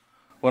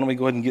Why don't we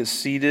go ahead and get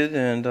seated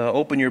and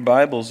open your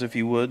Bibles, if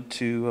you would,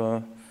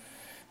 to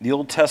the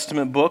Old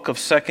Testament book of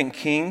 2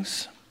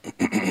 Kings.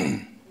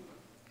 We're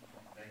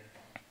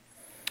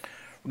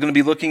going to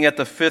be looking at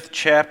the 5th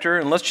chapter,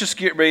 and let's just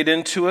get right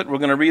into it. We're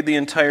going to read the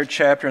entire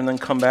chapter and then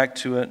come back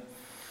to it.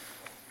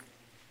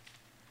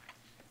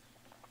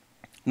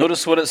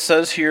 Notice what it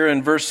says here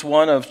in verse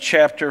 1 of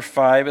chapter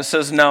 5. It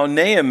says, "Now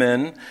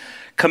Naaman,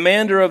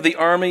 commander of the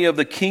army of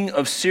the king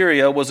of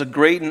Syria, was a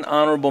great and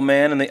honorable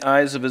man in the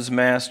eyes of his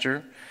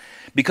master,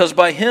 because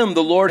by him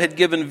the Lord had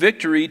given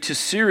victory to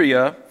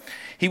Syria.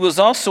 He was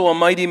also a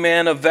mighty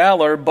man of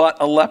valor, but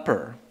a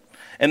leper.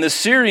 And the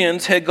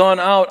Syrians had gone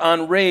out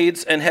on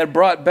raids and had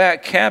brought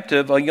back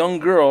captive a young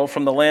girl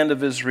from the land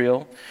of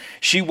Israel.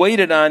 She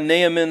waited on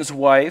Naaman's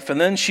wife, and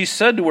then she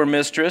said to her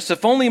mistress,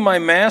 'If only my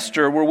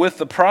master were with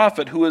the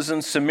prophet who is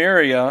in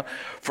Samaria,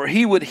 for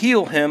he would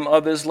heal him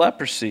of his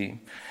leprosy.'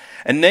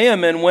 And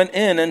Naaman went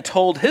in and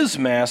told his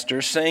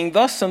master, saying,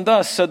 'Thus and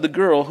thus said the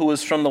girl who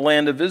is from the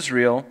land of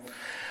Israel.'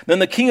 Then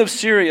the king of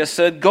Syria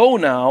said, 'Go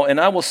now, and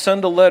I will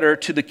send a letter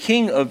to the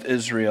king of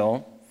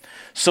Israel.'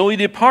 So he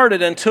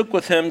departed and took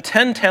with him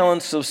 10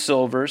 talents of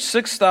silver,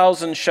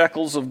 6,000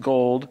 shekels of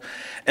gold,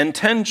 and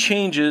 10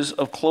 changes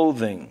of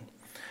clothing.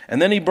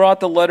 And then he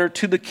brought the letter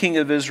to the king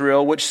of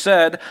Israel, which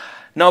said,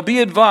 'Now be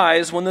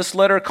advised when this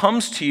letter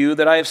comes to you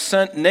that I have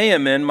sent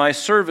Naaman, my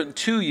servant,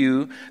 to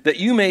you, that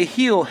you may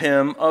heal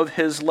him of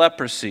his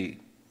leprosy.'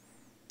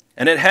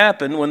 And it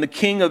happened when the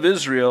king of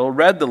Israel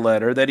read the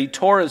letter that he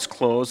tore his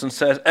clothes and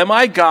said, 'Am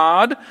I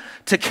God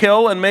to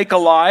kill and make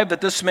alive,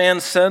 that this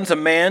man sends a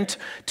man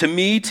to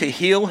me to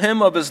heal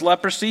him of his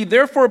leprosy?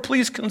 Therefore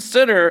please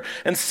consider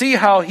and see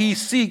how he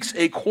seeks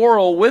a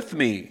quarrel with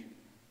me.'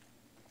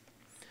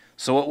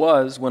 So it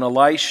was, when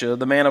Elisha,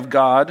 the man of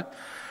God,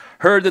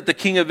 heard that the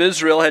king of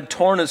Israel had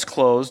torn his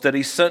clothes, that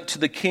he sent to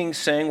the king,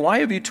 saying, 'Why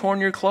have you torn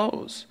your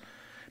clothes?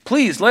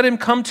 Please let him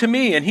come to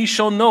me, and he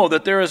shall know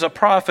that there is a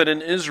prophet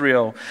in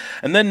Israel.'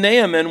 And then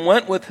Naaman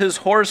went with his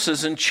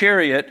horses and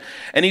chariot,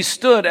 and he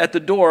stood at the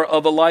door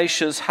of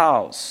Elisha's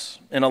house.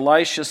 And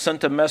Elisha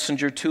sent a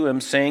messenger to him,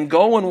 saying,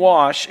 'Go and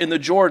wash in the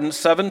Jordan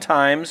 7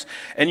 times,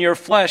 and your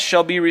flesh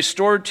shall be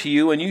restored to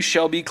you, and you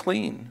shall be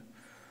clean.'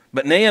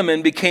 But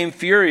Naaman became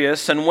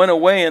furious and went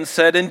away and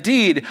said,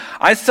 'Indeed,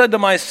 I said to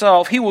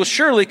myself, he will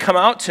surely come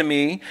out to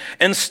me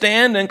and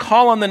stand and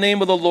call on the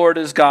name of the Lord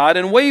his God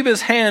and wave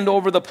his hand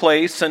over the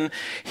place and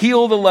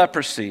heal the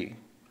leprosy.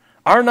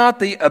 Are not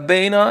the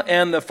Abana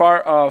and the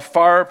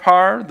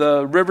Pharpar,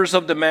 the rivers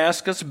of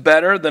Damascus,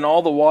 better than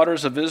all the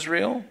waters of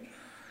Israel?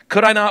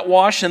 Could I not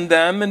wash in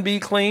them and be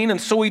clean?' And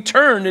so he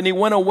turned and he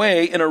went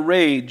away in a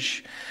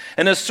rage.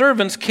 And his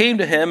servants came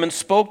to him and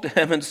spoke to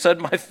him and said,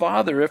 'My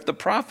father, if the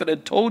prophet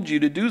had told you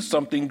to do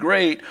something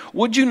great,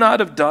 would you not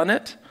have done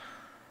it?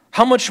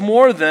 How much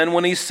more then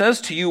when he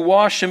says to you,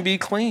 wash and be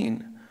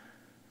clean?'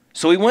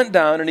 So he went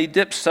down and he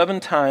dipped 7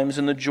 times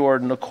in the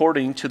Jordan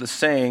according to the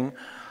saying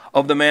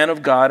of the man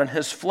of God, and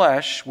his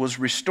flesh was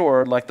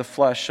restored like the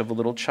flesh of a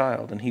little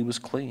child, and he was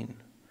clean.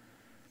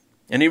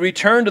 And he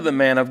returned to the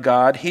man of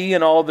God, he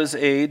and all of his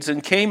aides,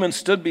 and came and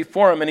stood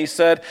before him, and he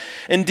said,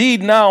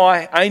 'Indeed, now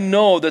I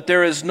know that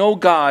there is no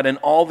God in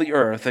all the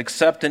earth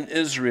except in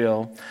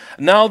Israel.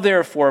 Now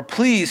therefore,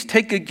 please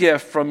take a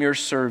gift from your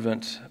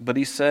servant.' But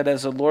he said,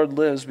 'As the Lord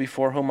lives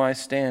before whom I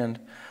stand,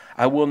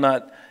 I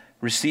will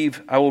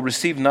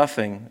receive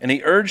nothing.' And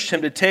he urged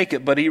him to take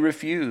it, but he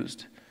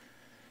refused.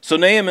 So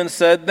Naaman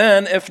said,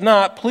 'Then, if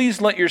not, please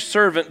let your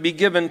servant be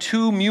given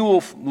 2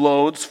 mule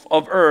loads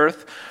of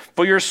earth,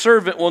 for your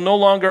servant will no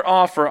longer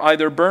offer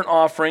either burnt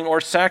offering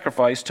or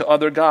sacrifice to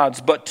other gods,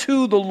 but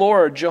to the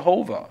Lord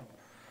Jehovah.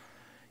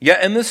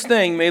 Yet in this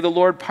thing may the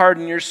Lord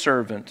pardon your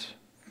servant.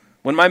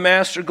 When my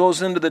master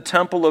goes into the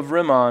temple of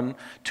Rimmon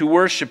to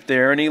worship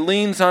there, and he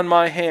leans on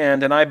my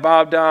hand, and I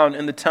bow down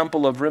in the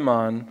temple of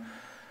Rimmon,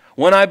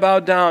 when I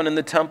bow down in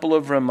the temple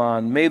of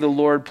Rimmon, may the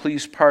Lord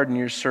please pardon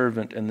your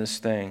servant in this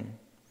thing.'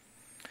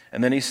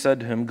 And then he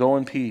said to him, 'Go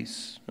in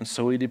peace.' And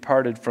so he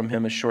departed from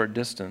him a short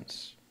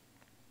distance.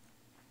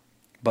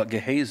 But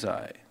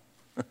Gehazi,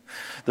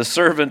 the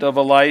servant of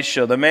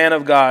Elisha, the man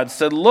of God,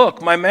 said,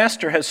 'Look, my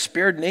master has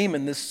spared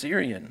Naaman this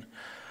Syrian,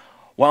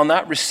 while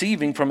not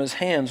receiving from his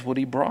hands what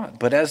he brought.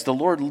 But as the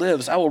Lord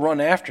lives, I will run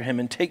after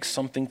him and take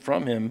something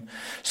from him.'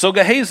 So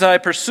Gehazi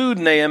pursued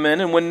Naaman,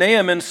 and when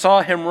Naaman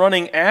saw him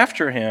running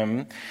after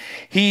him,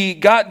 he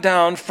got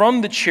down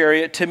from the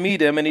chariot to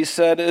meet him, and he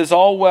said, 'Is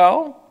all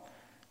well?'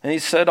 And he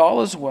said,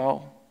 'All is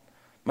well.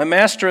 My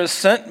master has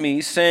sent me,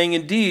 saying,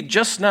 Indeed,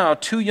 just now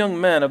 2 young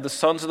men of the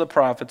sons of the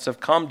prophets have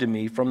come to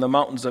me from the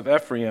mountains of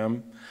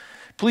Ephraim.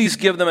 Please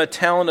give them a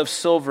talent of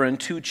silver and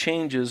 2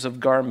 changes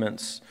of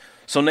garments.'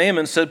 So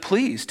Naaman said,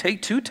 'Please,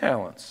 take 2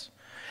 talents.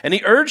 And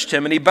he urged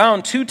him, and he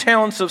bound 2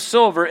 talents of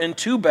silver in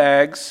 2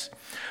 bags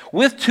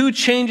with 2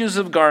 changes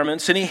of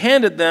garments, and he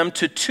handed them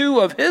to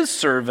 2 of his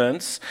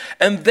servants,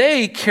 and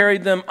they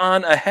carried them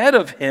on ahead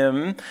of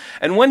him.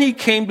 And when he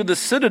came to the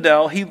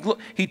citadel,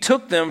 he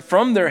took them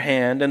from their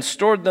hand and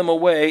stored them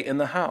away in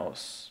the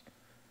house.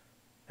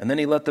 And then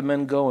he let the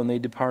men go, and they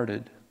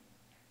departed.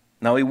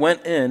 Now he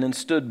went in and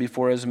stood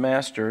before his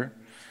master,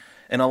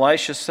 and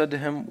Elisha said to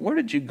him, "Where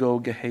did you go,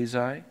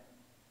 Gehazi?"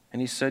 And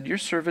he said, "Your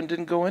servant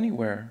didn't go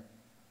anywhere."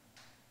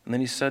 And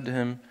then he said to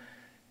him,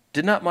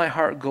 "Did not my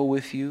heart go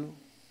with you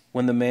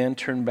when the man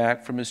turned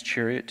back from his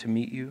chariot to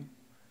meet you?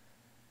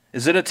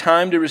 Is it a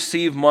time to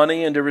receive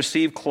money and to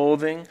receive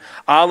clothing,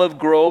 olive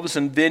groves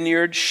and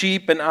vineyards,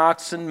 sheep and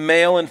oxen,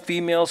 male and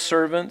female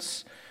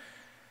servants?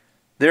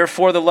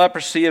 Therefore the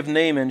leprosy of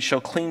Naaman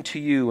shall cling to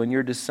you and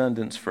your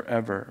descendants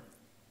forever."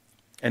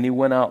 And he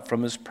went out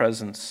from his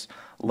presence,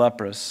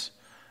 leprous,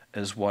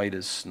 as white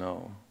as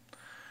snow.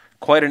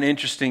 Quite an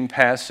interesting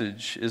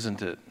passage,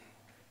 isn't it?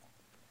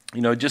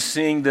 You know, just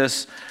seeing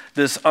this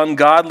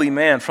ungodly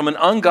man from an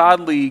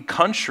ungodly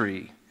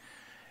country.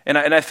 And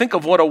I think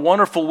of what a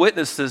wonderful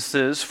witness this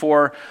is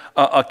for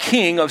a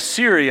king of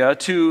Syria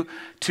to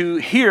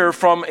hear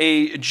from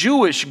a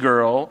Jewish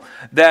girl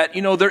that,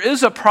 you know, there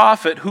is a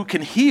prophet who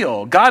can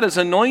heal. God has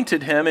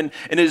anointed him and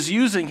is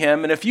using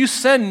him. And if you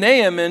send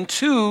Naaman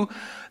to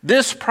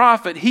this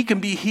prophet, he can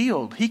be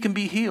healed. He can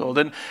be healed.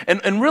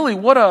 And really,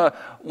 what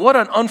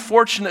an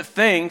unfortunate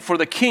thing for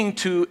the king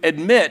to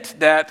admit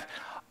that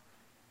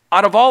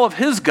out of all of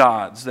his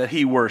gods that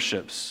he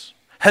worships,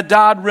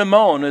 Hadad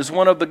Rimmon is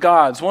one of the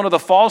gods, one of the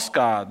false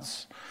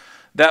gods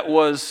that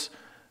was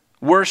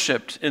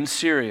worshipped in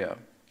Syria.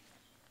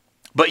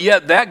 But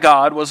yet that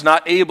God was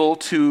not able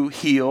to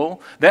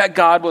heal. That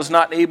God was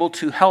not able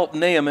to help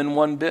Naaman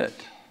one bit.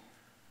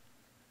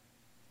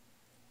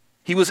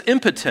 He was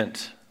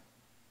impotent.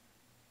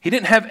 He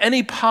didn't have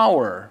any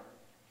power.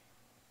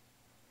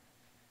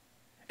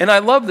 And I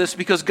love this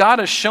because God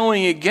is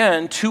showing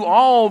again to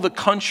all the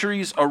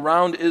countries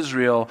around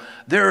Israel,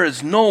 there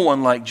is no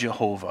one like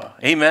Jehovah.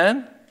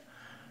 Amen?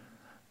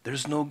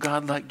 There's no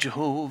God like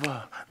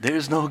Jehovah.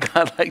 There's no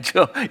God like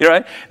Jehovah. You're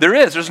right? There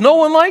is. There's no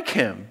one like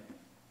him.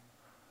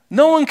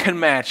 No one can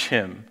match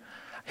him.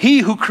 He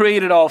who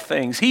created all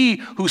things. He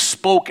who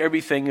spoke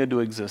everything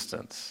into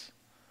existence.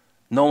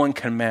 No one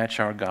can match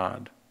our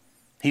God.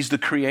 He's the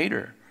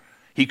creator.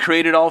 He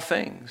created all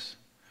things.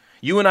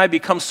 You and I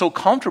become so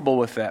comfortable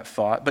with that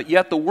thought, but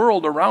yet the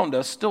world around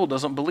us still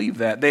doesn't believe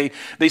that.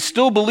 They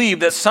still believe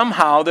that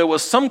somehow there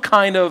was some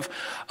kind of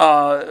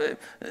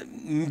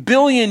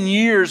billion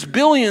years,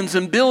 billions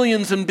and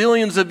billions and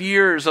billions of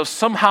years of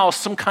somehow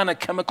some kind of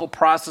chemical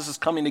processes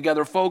coming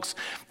together. Folks,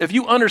 if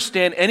you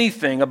understand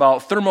anything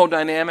about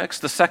thermodynamics,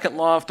 the second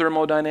law of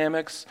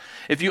thermodynamics,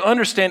 if you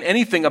understand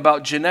anything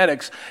about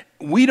genetics,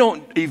 we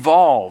don't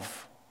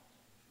evolve.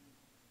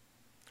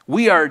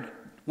 We are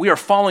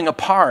falling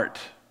apart.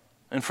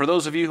 And for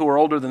those of you who are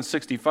older than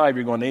 65,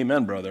 you're going,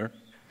 amen, brother.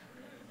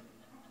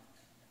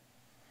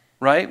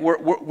 Right?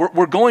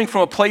 We're going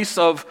from a place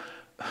of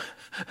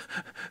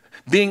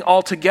being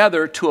all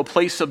together to a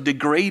place of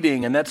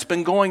degrading, and that's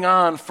been going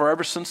on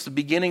ever since the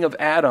beginning of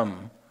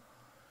Adam.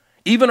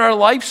 Even our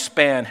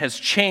lifespan has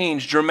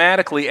changed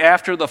dramatically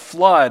after the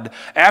flood,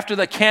 after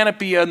the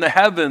canopy in the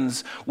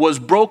heavens was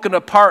broken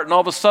apart, and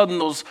all of a sudden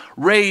those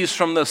rays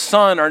from the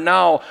sun are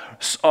now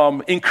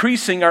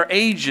increasing our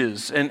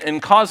ages and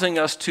causing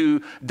us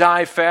to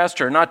die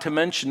faster, not to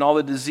mention all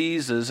the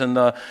diseases and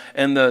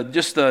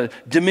just the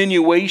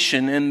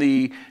diminution in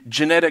the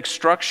genetic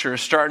structure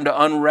starting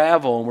to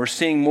unravel, and we're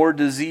seeing more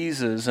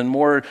diseases and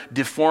more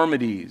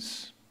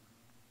deformities.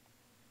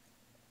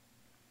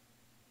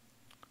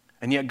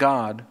 And yet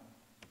God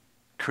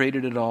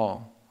created it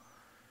all.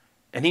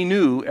 And he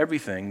knew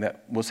everything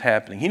that was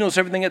happening. He knows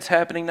everything that's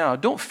happening now.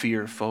 Don't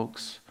fear,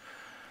 folks.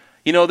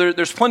 You know,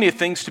 there's plenty of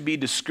things to be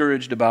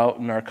discouraged about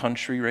in our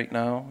country right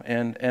now.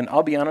 And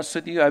I'll be honest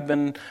with you, I've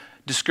been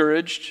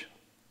discouraged.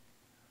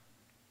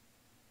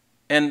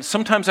 And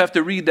sometimes I have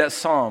to read that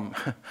psalm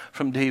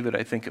from David,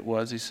 I think it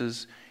was. He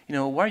says, you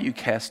know, why are you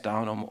cast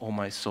down, O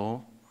my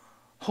soul?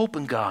 Hope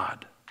in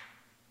God.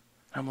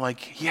 I'm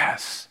like,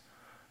 yes,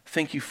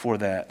 thank you for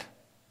that.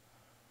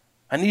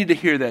 I needed to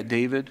hear that,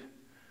 David.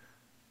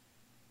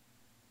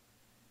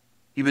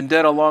 You've been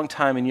dead a long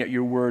time, and yet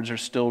your words are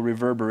still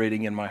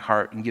reverberating in my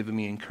heart and giving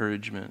me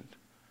encouragement.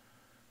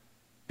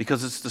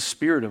 Because it's the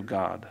Spirit of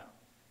God.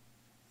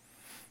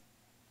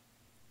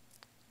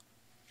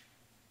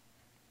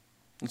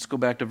 Let's go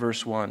back to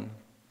verse 1.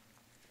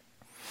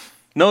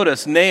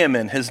 Notice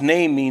Naaman, his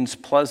name means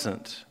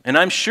pleasant. And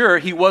I'm sure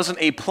he wasn't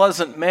a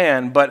pleasant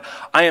man, but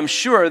I am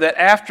sure that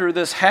after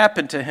this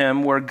happened to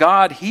him, where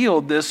God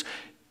healed this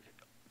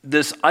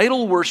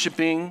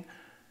idol-worshiping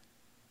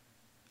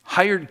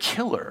hired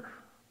killer.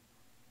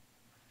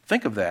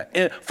 Think of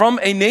that. From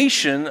a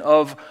nation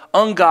of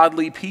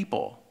ungodly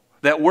people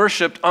that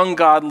worshiped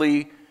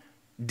ungodly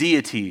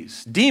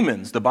deities.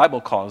 Demons, the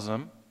Bible calls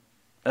them.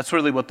 That's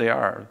really what they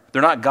are.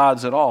 They're not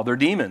gods at all. They're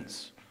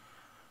demons.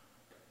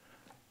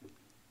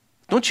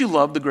 Don't you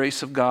love the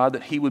grace of God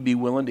that he would be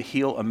willing to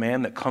heal a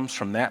man that comes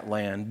from that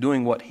land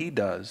doing what he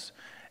does?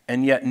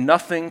 And yet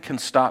nothing can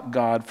stop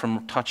God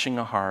from touching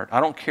a heart.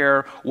 I don't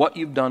care what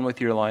you've done with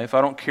your life.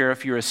 I don't care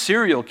if you're a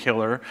serial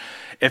killer.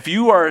 If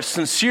you are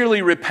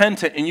sincerely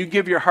repentant and you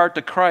give your heart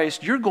to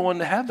Christ, you're going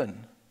to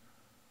heaven.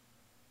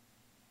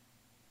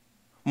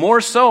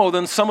 More so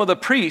than some of the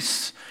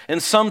priests in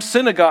some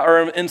synagogue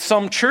or in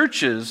some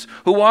churches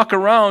who walk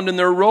around in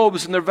their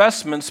robes and their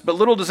vestments, but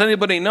little does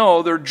anybody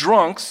know they're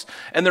drunks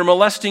and they're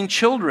molesting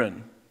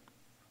children.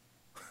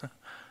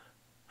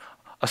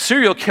 A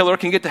serial killer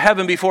can get to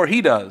heaven before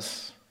he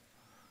does.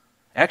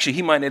 Actually,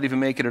 he might not even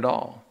make it at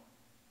all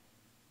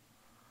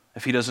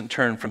if he doesn't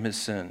turn from his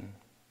sin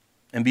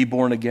and be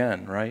born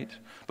again, right?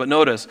 But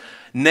notice,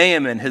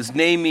 Naaman, his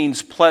name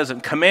means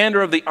pleasant,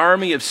 commander of the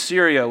army of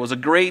Syria, was a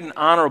great and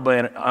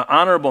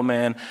honorable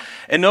man.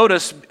 And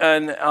notice,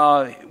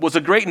 was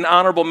a great and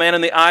honorable man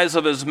in the eyes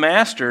of his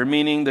master,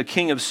 meaning the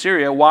king of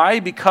Syria. Why?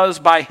 Because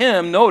by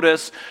him,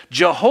 notice,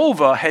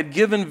 Jehovah had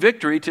given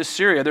victory to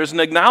Syria. There's an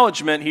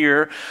acknowledgement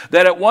here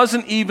that it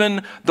wasn't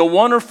even the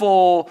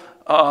wonderful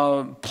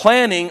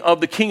planning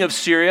of the king of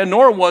Syria,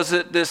 nor was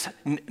it this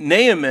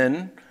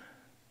Naaman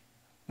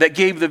that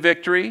gave the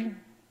victory.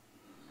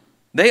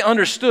 They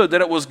understood that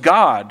it was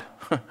God.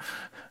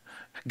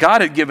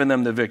 God had given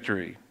them the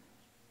victory.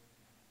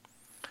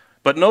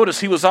 But notice,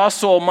 he was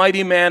also a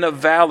mighty man of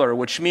valor,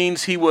 which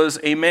means he was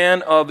a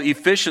man of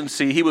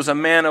efficiency. He was a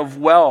man of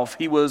wealth.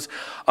 He was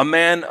a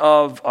man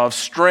of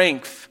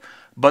strength.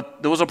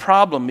 But there was a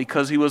problem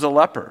because he was a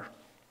leper.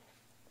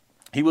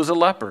 He was a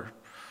leper.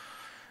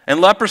 And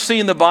leprosy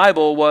in the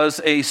Bible was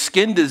a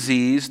skin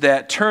disease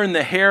that turned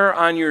the hair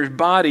on your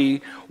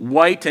body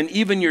white, and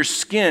even your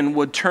skin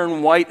would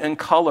turn white in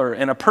color.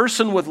 And a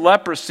person with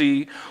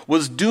leprosy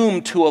was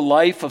doomed to a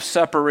life of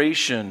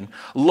separation,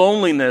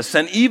 loneliness,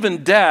 and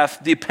even death,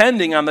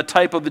 depending on the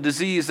type of the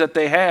disease that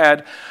they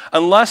had,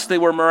 unless they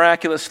were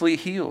miraculously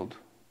healed.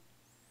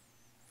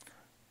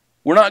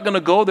 We're not going to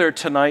go there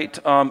tonight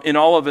in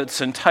all of its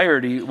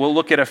entirety. We'll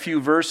look at a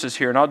few verses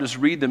here, and I'll just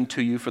read them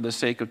to you for the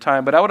sake of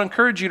time. But I would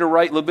encourage you to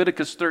write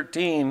Leviticus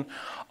 13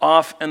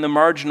 off in the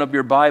margin of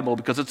your Bible,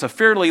 because it's a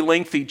fairly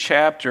lengthy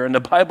chapter, and the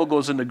Bible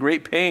goes into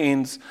great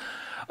pains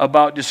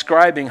about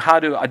describing how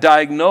to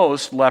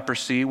diagnose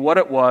leprosy, what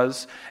it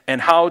was,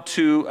 and how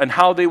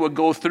they would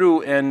go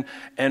through and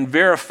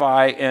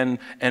verify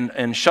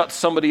and shut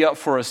somebody up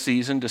for a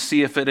season to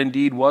see if it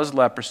indeed was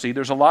leprosy.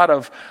 There's a lot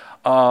of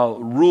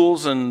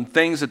rules and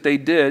things that they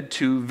did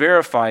to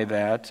verify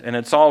that, and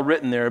it's all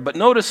written there. But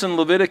notice in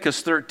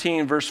Leviticus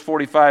 13, verse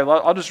 45,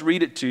 I'll just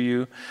read it to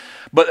you.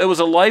 But it was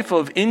a life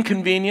of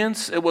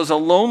inconvenience. It was a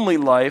lonely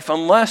life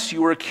unless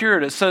you were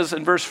cured. It says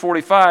in verse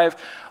 45,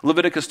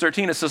 Leviticus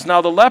 13, it says, "Now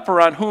the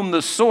leper on whom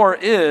the sore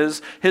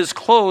is, his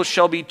clothes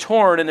shall be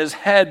torn and his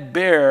head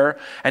bare,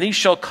 and he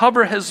shall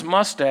cover his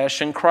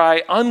mustache and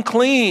cry,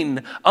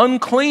 'Unclean,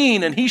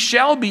 unclean,' and he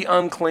shall be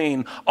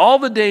unclean. All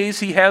the days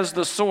he has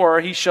the sore,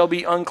 he shall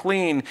be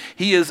unclean.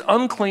 He is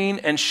unclean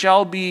and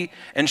shall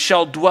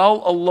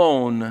dwell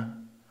alone.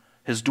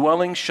 His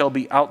dwelling shall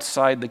be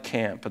outside the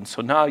camp." And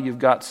so now you've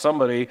got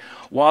somebody,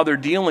 while they're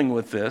dealing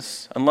with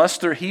this, unless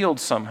they're healed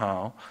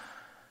somehow,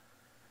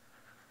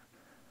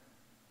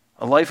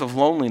 a life of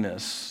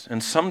loneliness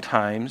and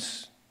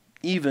sometimes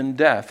even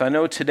death. I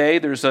know today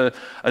there's a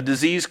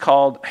disease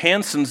called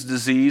Hansen's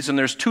disease, and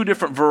there's two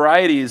different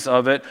varieties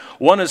of it.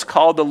 One is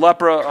called the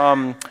lepromatose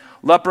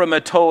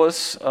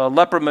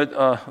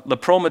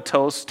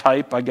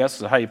type, I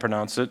guess is how you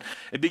pronounce it.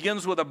 It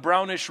begins with a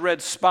brownish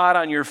red spot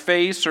on your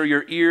face or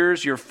your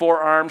ears, your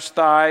forearms,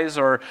 thighs,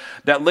 or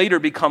that later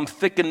become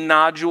thickened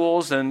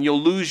nodules, and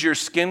you'll lose your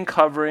skin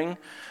covering.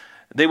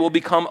 They will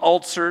become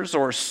ulcers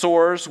or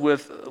sores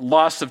with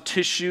loss of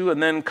tissue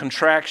and then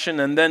contraction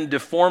and then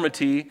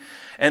deformity.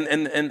 And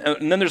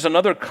then there's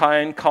another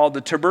kind called the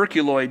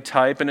tuberculoid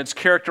type, and it's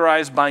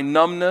characterized by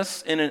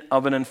numbness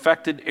of an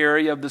infected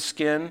area of the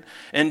skin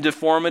and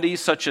deformities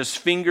such as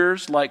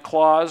fingers like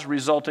claws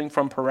resulting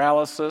from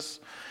paralysis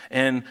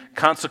and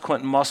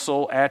consequent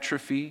muscle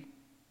atrophy.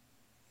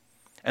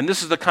 And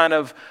this is the kind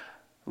of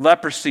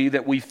leprosy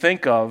that we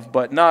think of,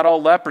 but not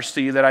all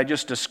leprosy that I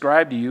just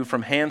described to you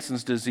from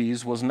Hansen's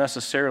disease was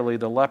necessarily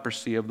the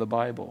leprosy of the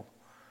Bible.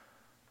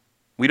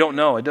 We don't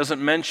know. It doesn't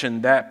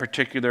mention that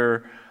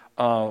particular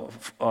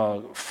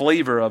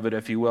flavor of it,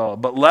 if you will.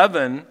 But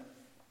leaven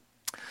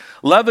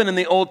in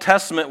the Old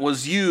Testament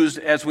was used,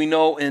 as we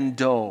know, in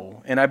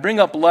dough. And I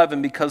bring up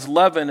leaven because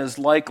leaven is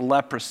like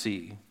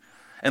leprosy.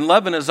 And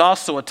leaven is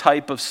also a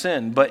type of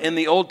sin. But in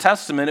the Old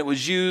Testament, it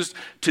was used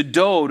to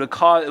dough,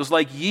 it was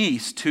like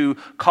yeast, to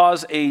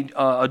cause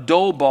a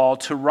dough ball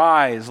to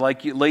rise,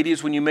 like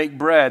ladies when you make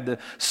bread, the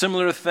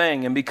similar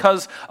thing. And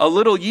because a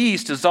little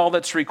yeast is all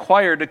that's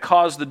required to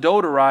cause the dough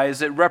to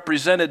rise, it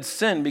represented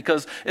sin,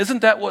 because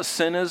isn't that what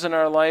sin is in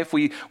our life?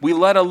 We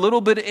let a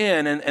little bit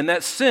in, and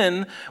that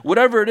sin,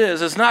 whatever it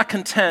is not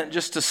content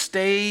just to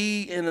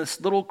stay in this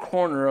little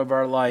corner of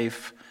our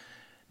life.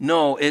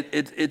 No,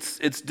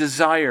 it's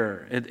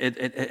desire.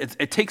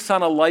 It takes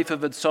on a life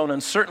of its own,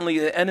 and certainly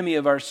the enemy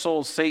of our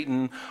soul,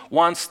 Satan,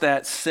 wants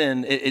that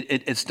sin.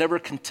 It's never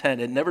content.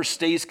 It never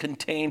stays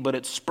contained, but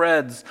it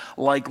spreads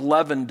like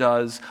leaven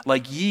does,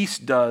 like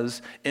yeast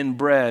does in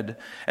bread.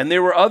 And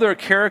there were other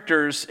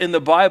characters in the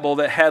Bible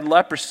that had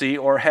leprosy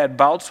or had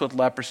bouts with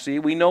leprosy.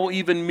 We know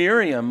even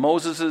Miriam,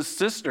 Moses'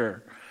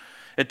 sister.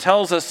 It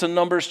tells us in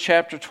Numbers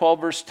chapter 12,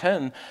 verse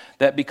 10,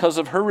 that because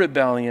of her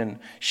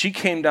rebellion, she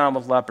came down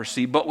with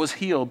leprosy, but was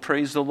healed,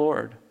 praise the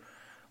Lord.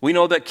 We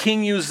know that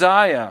King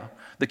Uzziah,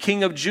 the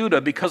king of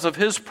Judah, because of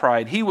his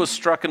pride, he was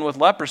stricken with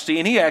leprosy,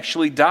 and he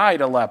actually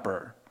died a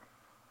leper.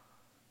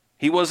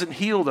 He wasn't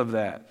healed of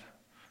that.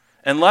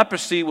 And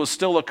leprosy was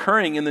still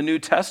occurring in the New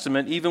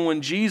Testament, even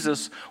when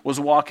Jesus was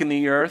walking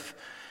the earth,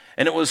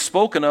 and it was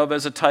spoken of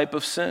as a type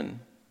of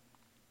sin.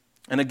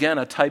 And again,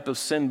 a type of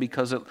sin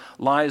because it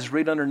lies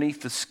right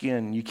underneath the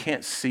skin. You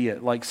can't see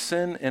it, like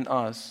sin in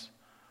us.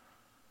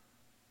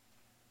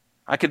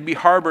 I could be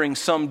harboring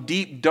some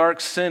deep,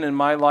 dark sin in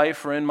my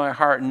life or in my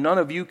heart, and none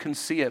of you can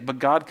see it, but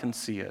God can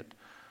see it.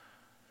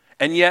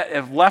 And yet,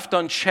 if left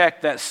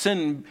unchecked, that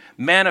sin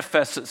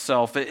manifests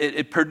itself.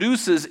 It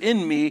produces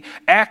in me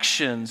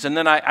actions, and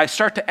then I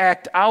start to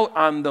act out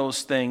on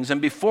those things. And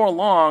before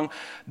long,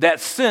 that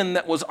sin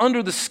that was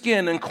under the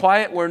skin and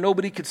quiet where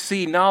nobody could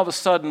see, now all of a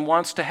sudden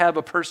wants to have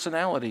a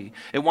personality.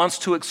 It wants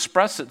to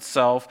express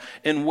itself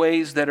in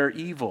ways that are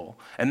evil.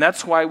 And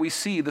that's why we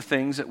see the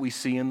things that we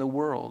see in the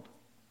world.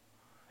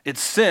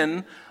 It's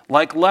sin,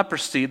 like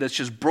leprosy, that's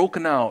just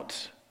broken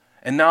out.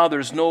 And now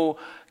there's no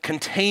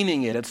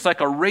containing it. It's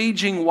like a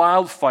raging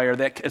wildfire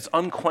that is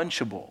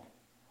unquenchable.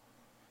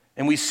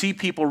 And we see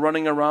people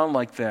running around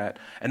like that.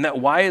 And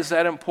why is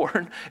that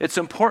important? It's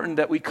important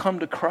that we come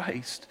to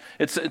Christ.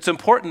 It's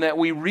important that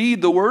we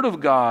read the Word of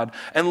God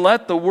and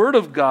let the Word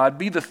of God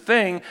be the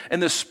thing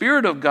and the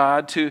Spirit of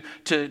God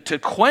to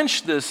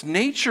quench this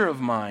nature of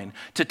mine,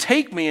 to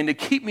take me and to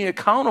keep me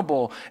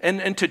accountable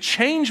and to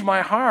change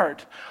my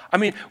heart. I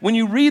mean, when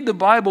you read the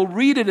Bible,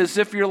 read it as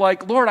if you're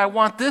like, Lord, I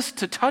want this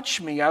to touch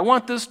me. I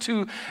want this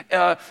to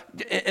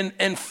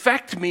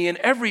infect me in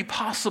every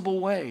possible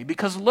way.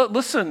 Because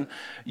listen,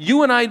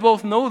 you and I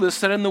both know this,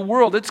 that in the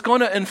world, it's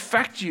going to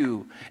infect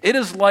you. It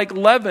is like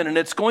leaven, and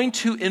it's going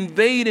to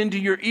invade into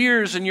your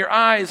ears and your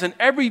eyes and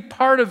every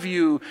part of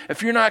you.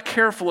 If you're not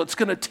careful, it's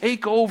going to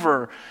take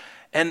over.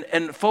 And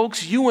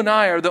folks, you and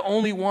I are the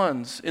only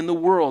ones in the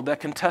world that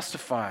can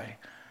testify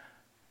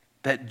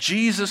that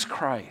Jesus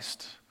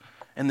Christ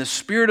and the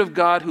Spirit of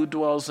God who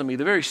dwells in me,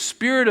 the very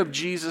Spirit of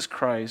Jesus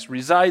Christ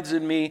resides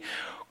in me,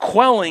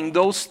 quelling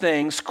those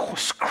things,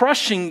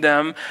 crushing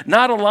them,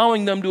 not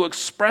allowing them to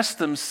express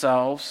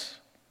themselves,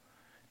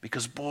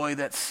 because boy,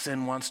 that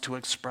sin wants to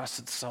express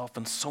itself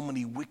in so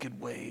many wicked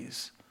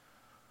ways.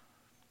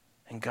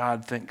 And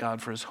God, thank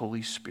God for His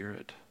Holy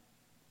Spirit.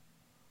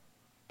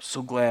 I'm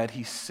so glad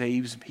He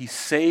saves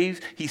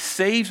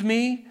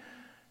me,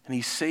 and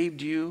He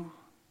saved you.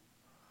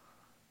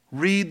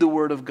 Read the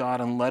Word of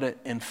God and let it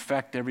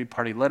infect every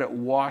party. Let it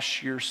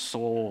wash your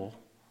soul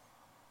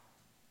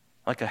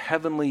like a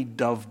heavenly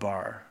dove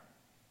bar.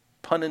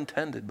 Pun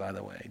intended, by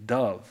the way.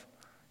 Dove.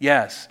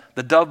 Yes,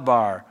 the dove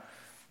bar.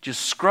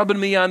 Just scrubbing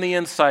me on the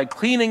inside,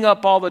 cleaning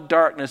up all the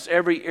darkness,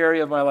 every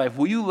area of my life.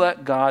 Will you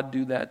let God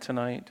do that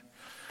tonight?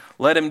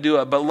 Let Him do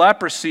it. But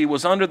leprosy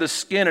was under the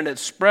skin, and it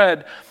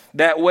spread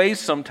that way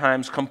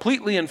sometimes,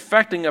 completely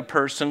infecting a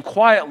person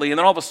quietly, and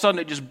then all of a sudden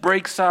it just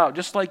breaks out,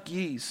 just like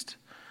yeast.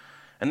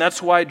 And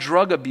that's why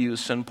drug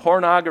abuse and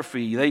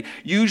pornography, they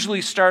usually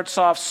starts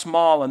off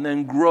small and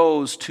then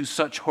grows to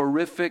such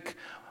horrific,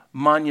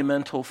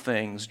 monumental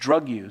things.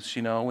 Drug use,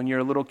 when you're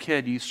a little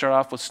kid, you start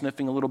off with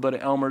sniffing a little bit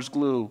of Elmer's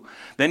glue.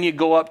 Then you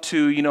go up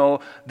to,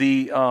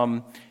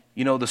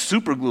 the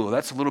super glue.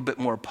 That's a little bit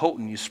more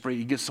potent.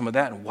 You get some of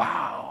that, and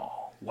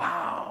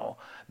wow.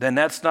 Then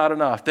that's not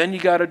enough. Then you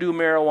got to do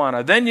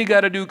marijuana. Then you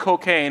got to do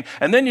cocaine.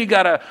 And then you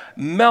got to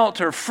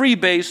melt or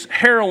freebase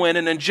heroin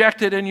and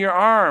inject it in your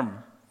arm.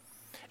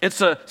 It's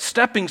a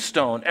stepping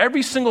stone.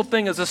 Every single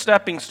thing is a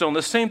stepping stone.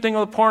 The same thing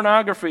with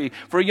pornography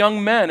for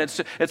young men.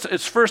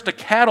 It's first a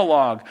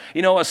catalog,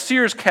 a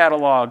Sears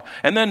catalog.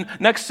 And then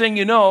next thing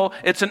you know,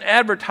 it's an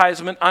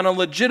advertisement on a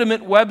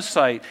legitimate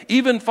website.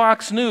 Even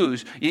Fox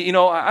News.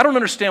 I don't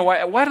understand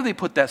why do they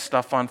put that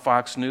stuff on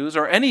Fox News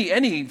or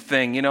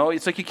anything,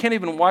 It's like you can't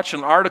even watch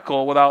an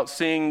article without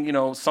seeing,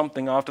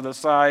 something off to the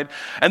side.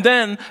 And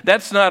then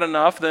that's not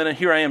enough. Then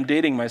here I am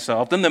dating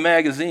myself. Then the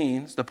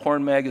magazines, the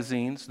porn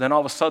magazines. Then all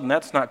of a sudden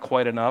that's not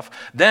quite enough.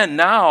 Then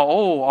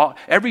now,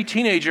 every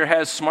teenager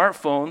has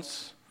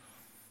smartphones,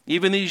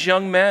 even these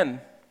young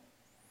men.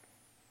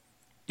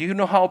 Do you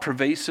know how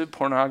pervasive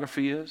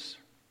pornography is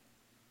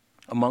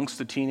amongst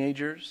the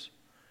teenagers?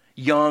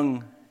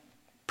 Young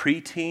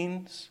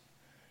preteens?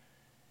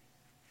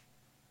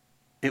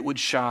 It would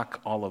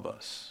shock all of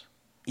us,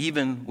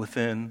 even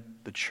within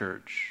the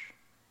church.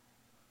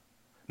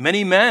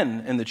 Many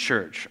men in the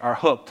church are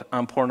hooked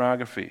on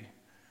pornography.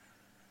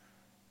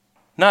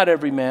 Not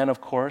every man, of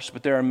course,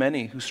 but there are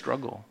many who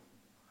struggle.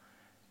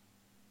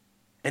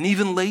 And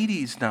even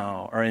ladies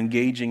now are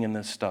engaging in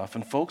this stuff.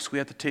 And folks, we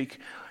have to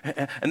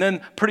and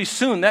then pretty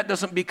soon that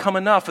doesn't become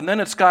enough. And then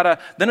it's going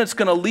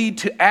to lead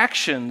to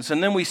actions.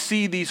 And then we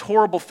see these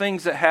horrible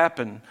things that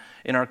happen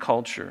in our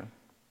culture.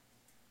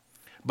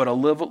 But a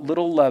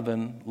little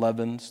leaven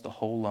leavens the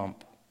whole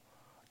lump.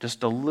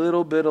 Just a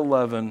little bit of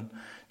leaven,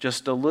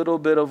 just a little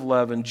bit of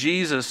leaven.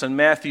 Jesus in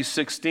Matthew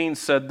 16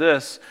 said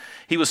this.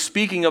 he was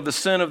speaking of the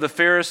sin of the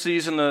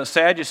Pharisees and the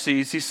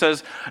Sadducees. He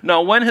says,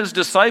 now when his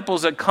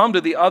disciples had come to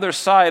the other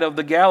side of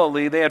the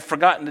Galilee, they had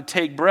forgotten to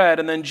take bread.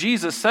 And then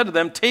Jesus said to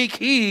them, take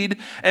heed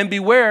and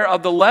beware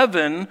of the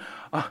leaven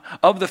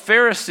of the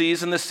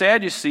Pharisees and the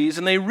Sadducees.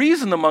 And they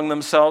reasoned among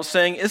themselves,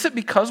 saying, is it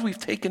because we've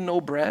taken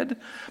no bread?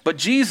 But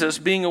Jesus,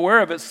 being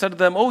aware of it, said to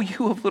them, oh,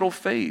 you of little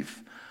faith,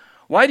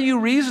 why do you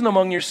reason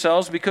among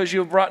yourselves because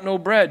you have brought no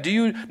bread? Do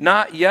you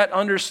not yet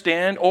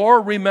understand or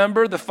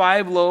remember the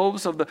 5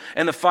 loaves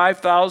and the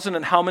 5,000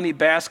 and how many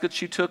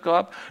baskets you took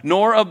up?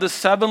 Nor of the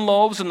 7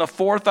 loaves and the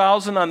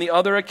 4,000 on the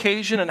other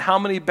occasion and how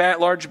many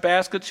large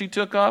baskets you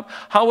took up?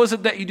 How is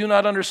it that you do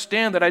not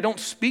understand that I don't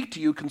speak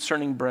to you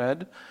concerning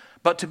bread,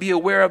 but to be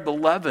aware of the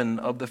leaven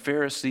of the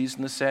Pharisees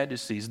and the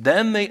Sadducees?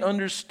 Then they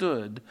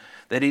understood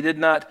that he did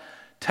not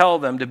tell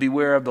them to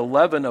beware of the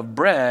leaven of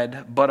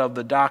bread, but of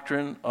the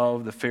doctrine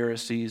of the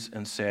Pharisees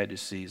and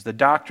Sadducees. The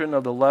doctrine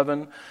of the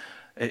leaven,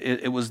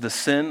 it was the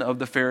sin of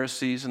the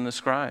Pharisees and the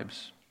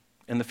scribes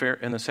and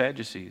the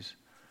Sadducees.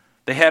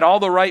 They had all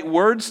the right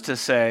words to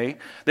say.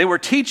 They were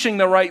teaching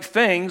the right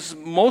things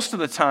most of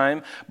the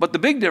time, but the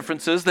big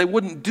difference is they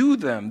wouldn't do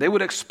them. They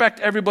would expect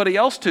everybody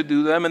else to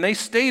do them, and they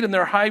stayed in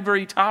their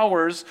ivory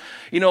towers,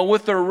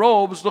 with their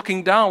robes,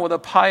 looking down with a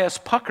pious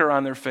pucker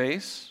on their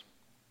face.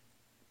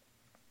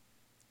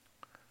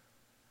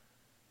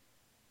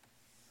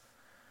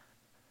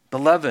 The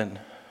leaven.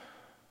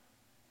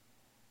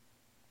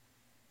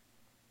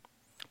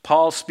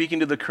 Paul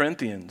speaking to the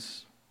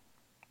Corinthians.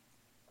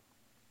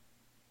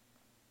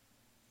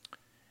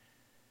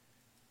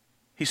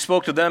 He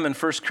spoke to them in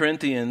 1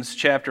 Corinthians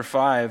chapter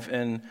 5,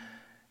 and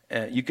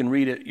you can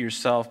read it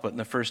yourself, but in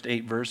the first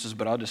 8 verses,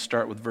 but I'll just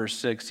start with verse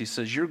 6. He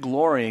says, you're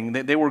glorying.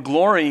 They were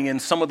glorying in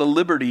some of the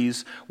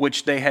liberties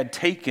which they had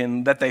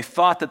taken, that they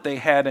thought that they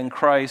had in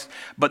Christ,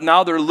 but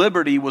now their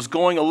liberty was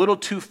going a little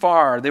too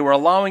far. They were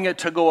allowing it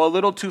to go a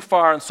little too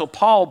far, and so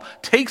Paul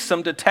takes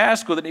them to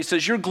task with it, and he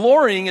says, your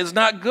glorying is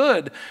not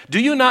good. Do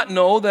you not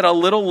know that a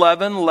little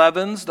leaven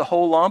leavens the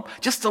whole lump?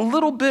 Just a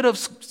little bit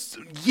of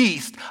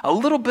yeast, a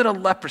little bit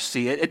of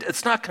leprosy.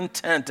 It's not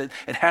content.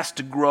 It has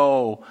to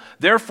grow.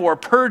 Therefore,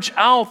 purge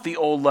out the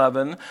old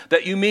leaven,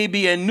 that you may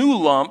be a new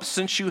lump,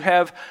 since you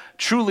have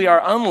truly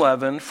are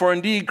unleavened. For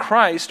indeed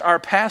Christ, our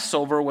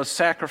Passover, was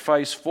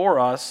sacrificed for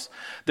us.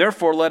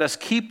 Therefore let us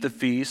keep the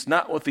feast,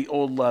 not with the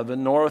old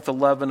leaven, nor with the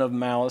leaven of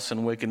malice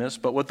and wickedness,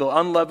 but with the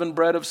unleavened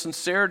bread of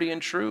sincerity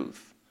and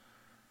truth.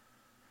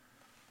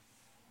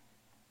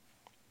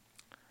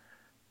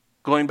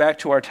 Going back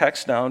to our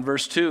text now in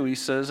verse 2, he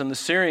says, and the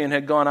Syrian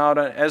had gone out,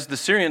 as the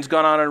Syrians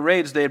gone out on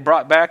raids, they had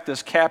brought back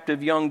this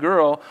captive young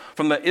girl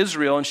from the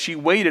Israel, and she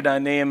waited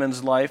on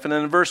Naaman's life. And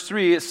then in verse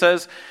 3, it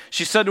says,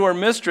 she said to her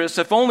mistress,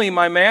 if only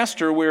my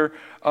master were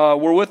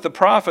with the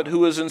prophet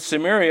who is in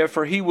Samaria,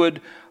 for he would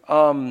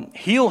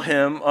heal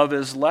him of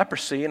his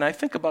leprosy. And I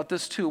think about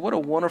this too. What a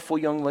wonderful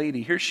young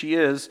lady. Here she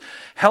is,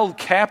 held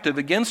captive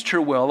against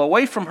her will,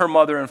 away from her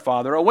mother and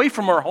father, away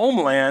from her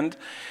homeland,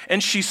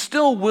 and she's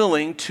still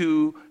willing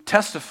to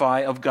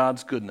testify of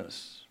God's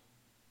goodness.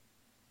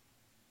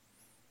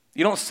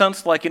 You don't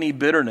sense like any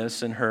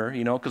bitterness in her,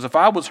 because if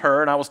I was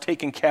her and I was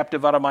taken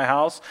captive out of my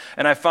house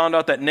and I found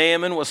out that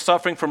Naaman was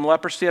suffering from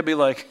leprosy, I'd be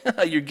like,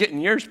 you're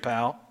getting yours,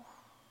 pal.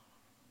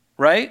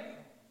 Right?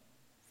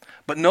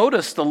 But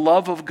notice the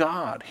love of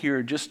God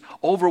here just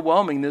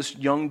overwhelming this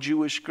young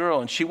Jewish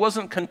girl. And she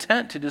wasn't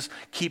content to just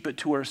keep it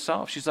to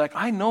herself. She's like,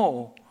 I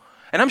know.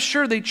 And I'm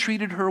sure they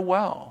treated her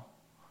well.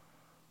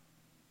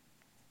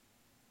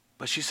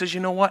 But she says, you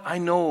know what? I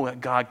know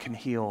that God can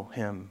heal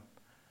him.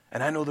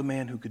 And I know the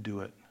man who could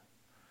do it.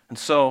 And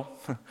so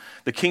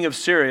the king of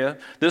Syria,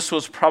 this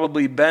was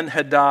probably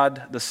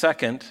Ben-Hadad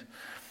II,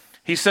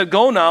 he said,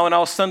 go now and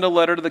I'll send a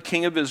letter to the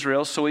king of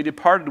Israel. So he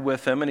departed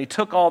with him, and he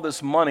took all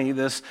this money,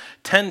 this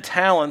 10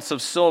 talents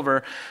of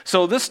silver.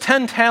 So this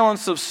 10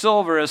 talents of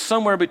silver is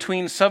somewhere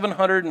between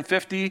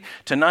 750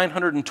 to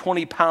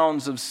 920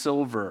 pounds of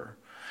silver.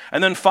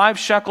 And then 5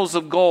 shekels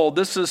of gold.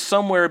 This is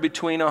somewhere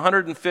between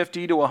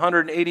 150 to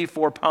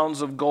 184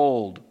 pounds of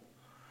gold.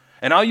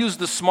 And I'll use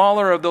the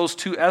smaller of those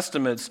 2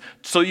 estimates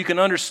so you can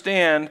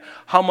understand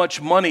how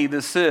much money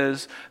this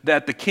is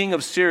that the king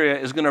of Syria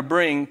is going to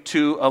bring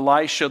to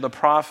Elisha the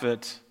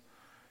prophet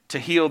to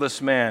heal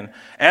this man.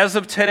 As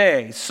of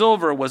today,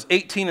 silver was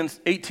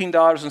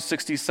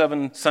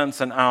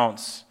 $18.67 an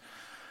ounce.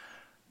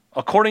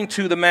 According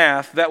to the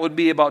math, that would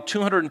be about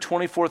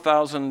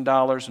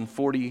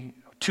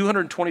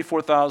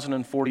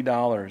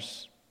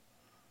 $224,040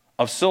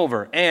 of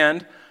silver.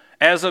 And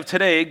as of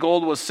today,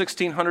 gold was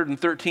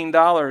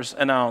 $1,613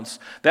 an ounce.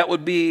 That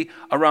would be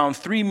around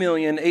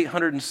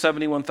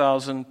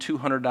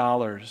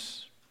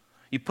 $3,871,200.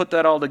 You put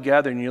that all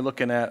together and you're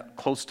looking at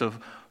close to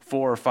 $4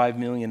 or $5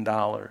 million.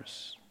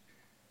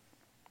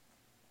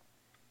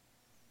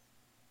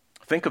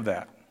 Think of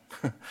that.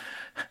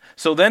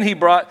 So then he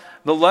brought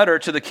the letter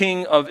to the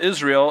king of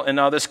Israel. And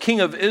now this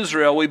king of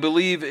Israel, we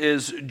believe,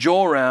 is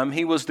Joram.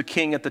 He was the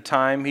king at the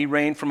time. He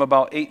reigned from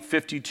about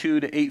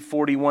 852 to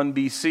 841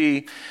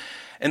 BC.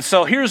 And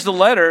so here's the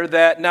letter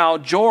that now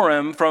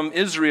Joram from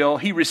Israel,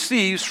 he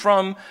receives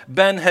from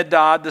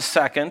Ben-Hadad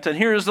II. And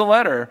here's the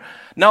letter.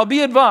 Now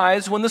be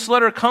advised, when this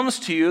letter comes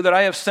to you, that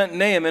I have sent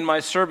Naaman, my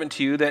servant,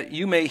 to you, that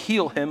you may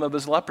heal him of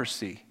his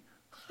leprosy.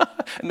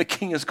 And the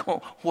king is going,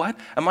 what?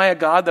 Am I a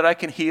God that I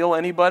can heal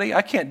anybody?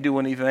 I can't do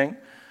anything.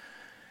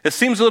 It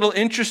seems a little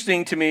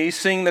interesting to me,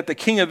 seeing that the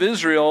king of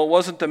Israel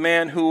wasn't the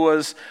man who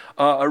was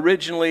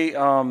originally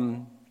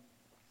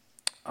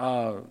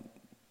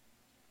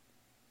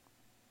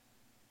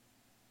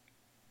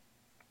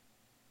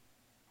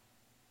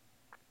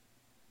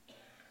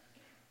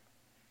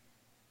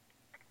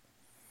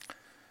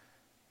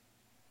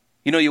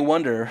you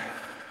wonder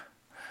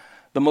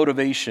the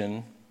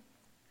motivation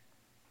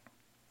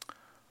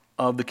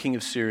of the king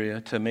of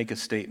Syria to make a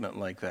statement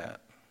like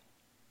that.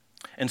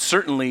 And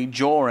certainly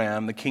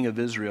Joram, the king of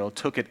Israel,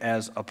 took it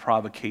as a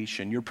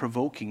provocation. You're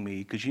provoking me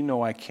because you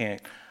know I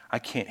can't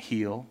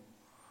heal.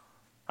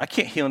 I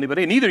can't heal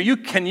anybody. Neither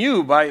can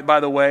you, by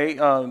the way,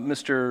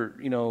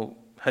 Mr.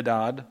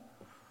 Hadad,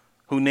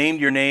 who named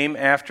your name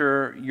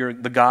after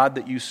the God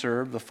that you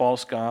serve, the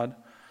false god.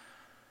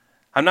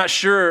 I'm not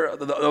sure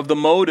of the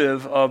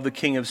motive of the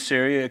king of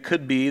Syria. It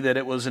could be that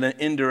it was an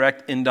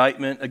indirect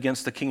indictment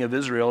against the king of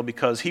Israel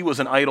because he was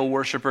an idol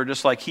worshiper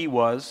just like he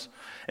was.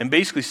 And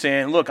basically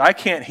saying, look, I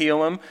can't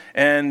heal him,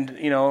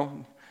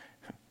 and,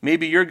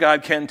 maybe your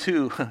God can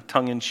too,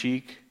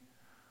 tongue-in-cheek.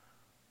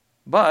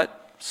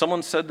 But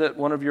someone said that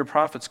one of your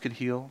prophets could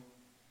heal.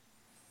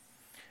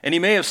 And he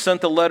may have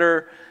sent the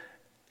letter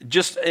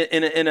just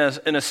in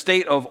a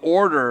state of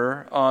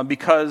order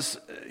because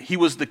he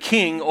was the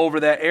king over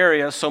that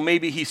area. So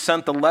maybe he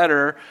sent the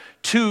letter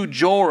to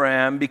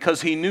Joram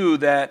because he knew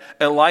that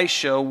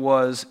Elisha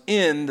was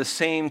in the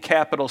same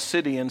capital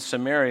city in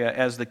Samaria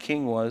as the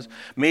king was.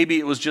 Maybe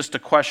it was just a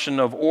question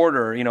of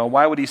order.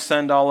 Why would he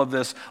send all of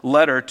this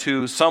letter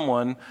to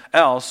someone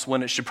else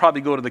when it should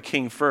probably go to the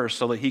king first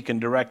so that he can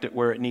direct it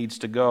where it needs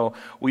to go?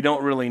 We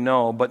don't really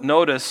know. But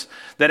notice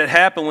that it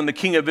happened when the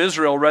king of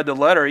Israel read the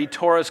letter, he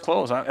tore his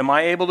clothes. Am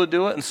I able to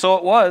do it? And so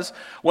it was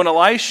when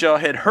Elisha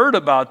had heard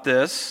about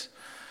this,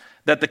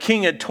 that the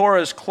king had tore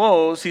his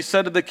clothes, he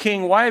said to the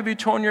king, why have you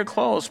torn your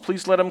clothes?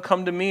 Please let him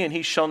come to me, and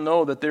he shall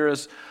know that there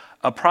is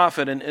a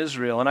prophet in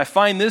Israel. And I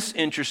find this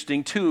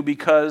interesting, too,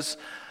 because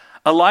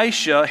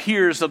Elisha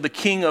hears of the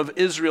king of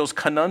Israel's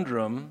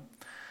conundrum,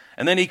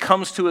 and then he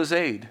comes to his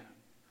aid.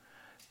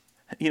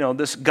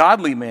 This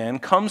godly man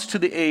comes to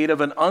the aid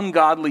of an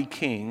ungodly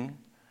king,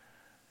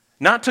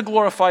 not to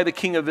glorify the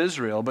king of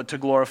Israel, but to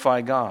glorify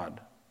God.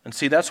 And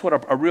see, that's what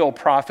a real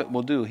prophet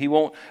will do. He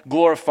won't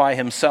glorify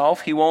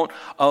himself. He won't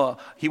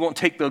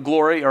take the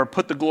glory or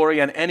put the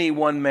glory on any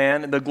one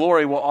man. The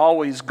glory will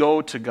always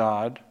go to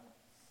God.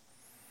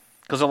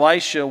 Because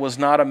Elisha was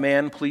not a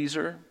man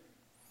pleaser.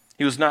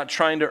 He was not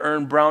trying to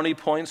earn brownie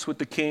points with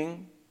the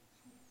king.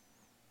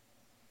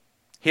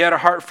 He had a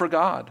heart for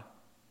God,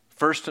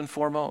 first and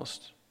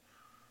foremost.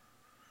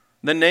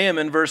 Then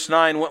Naaman, verse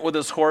 9, went with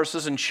his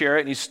horses and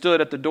chariot, and he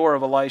stood at the door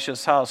of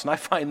Elisha's house. And I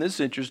find this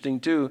interesting,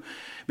 too,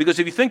 because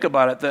if you think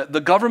about it,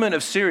 the government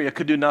of Syria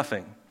could do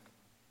nothing.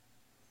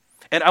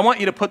 And I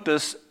want you to put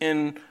this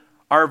in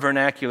our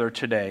vernacular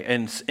today,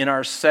 and in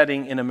our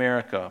setting in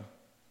America.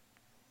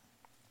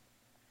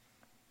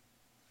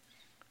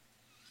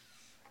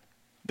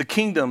 The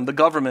kingdom, the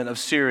government of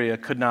Syria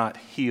could not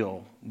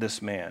heal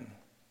this man.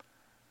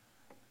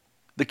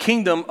 The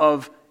kingdom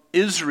of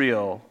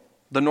Israel,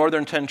 the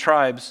northern 10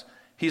 tribes,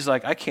 he's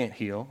like, I can't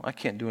heal. I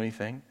can't do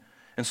anything.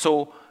 And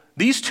so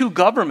these two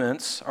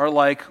governments are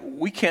like,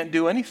 we can't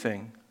do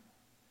anything.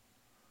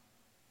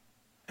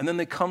 And then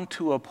they come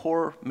to a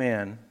poor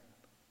man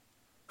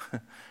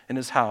in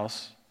his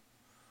house,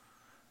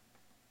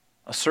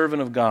 a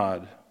servant of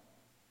God.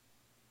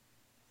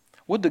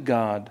 Would to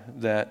God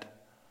that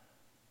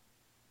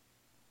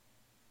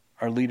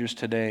our leaders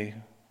today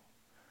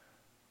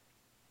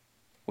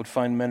would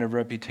find men of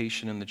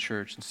reputation in the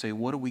church and say,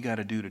 what do we got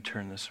to do to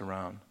turn this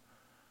around?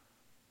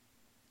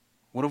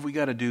 What have we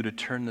got to do to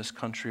turn this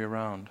country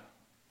around?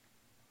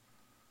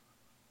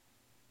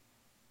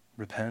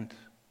 Repent.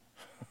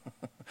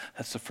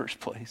 That's the first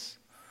place.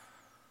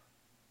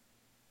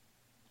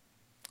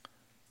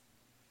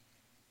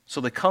 So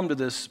they come to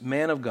this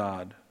man of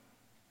God.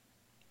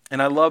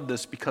 And I love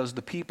this because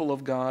the people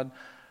of God,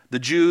 the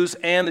Jews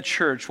and the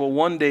church, will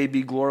one day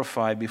be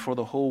glorified before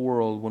the whole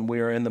world when we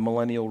are in the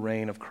millennial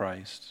reign of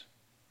Christ.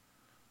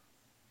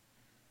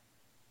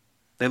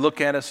 They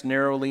look at us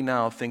narrowly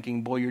now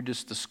thinking, boy, you're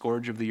just the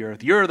scourge of the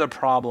earth. You're the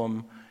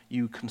problem,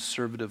 you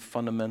conservative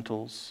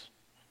fundamentals,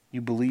 you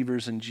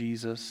believers in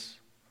Jesus,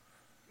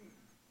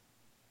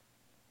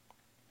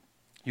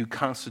 you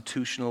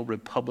constitutional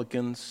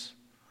Republicans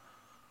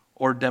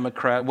or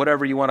Democrat,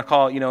 whatever you want to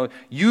call it,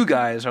 you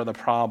guys are the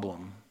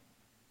problem.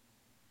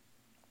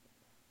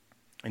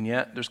 And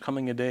yet, there's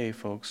coming a day,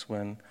 folks,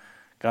 when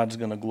God's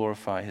going to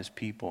glorify his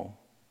people.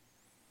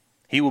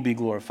 He will be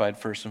glorified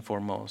first and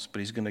foremost, but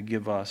he's going to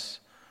give us,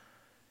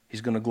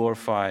 he's going to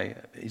glorify,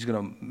 he's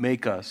going to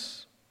make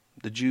us,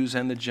 the Jews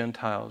and the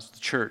Gentiles, the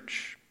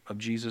church of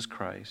Jesus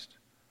Christ,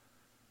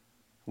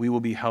 we will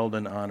be held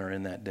in honor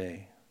in that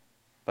day.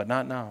 But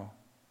not now,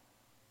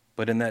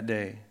 but in that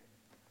day.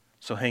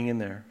 So hang in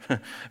there.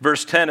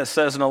 Verse 10, it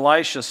says, and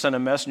Elisha sent a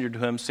messenger to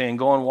him saying,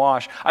 go and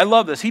wash. I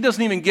love this. He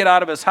doesn't even get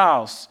out of his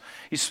house.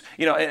 He's,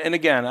 and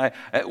again,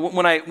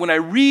 when I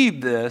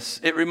read this,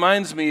 it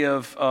reminds me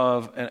of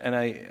and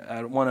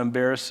I don't want to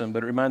embarrass him,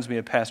 but it reminds me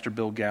of Pastor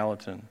Bill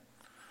Gallatin.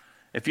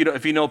 If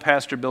you know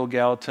Pastor Bill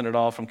Gallatin at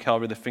all from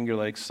Calvary the Finger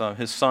Lakes,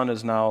 his son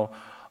is now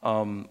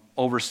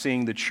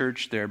overseeing the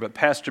church there. But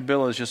Pastor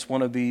Bill is just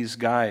one of these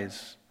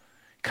guys.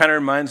 Kind of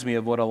reminds me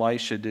of what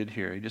Elisha did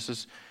here. He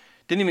just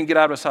didn't even get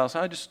out of his house.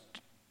 I just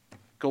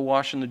go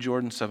wash in the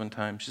Jordan 7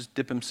 times. Just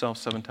dip himself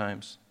 7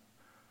 times.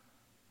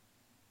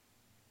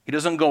 He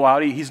doesn't go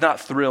out. He's not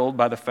thrilled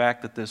by the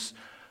fact that this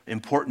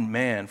important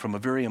man from a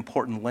very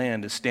important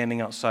land is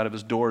standing outside of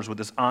his doors with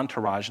this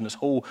entourage and this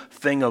whole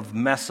thing of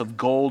mess of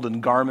gold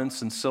and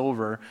garments and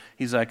silver.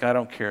 He's like, I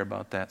don't care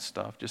about that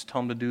stuff. Just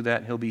tell him to do that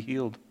and he'll be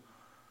healed.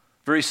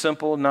 Very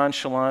simple,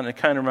 nonchalant. It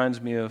kind of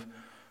reminds me of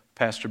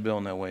Pastor Bill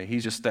in that way.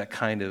 He's just that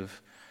kind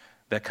of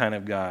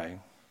guy.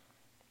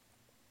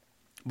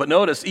 But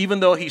notice, even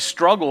though he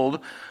struggled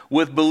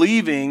with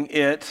believing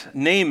it,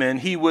 Naaman,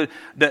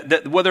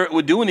 that whether it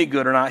would do any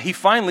good or not, he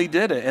finally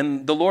did it,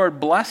 and the Lord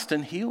blessed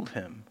and healed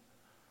him.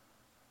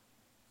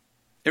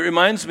 It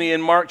reminds me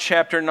in Mark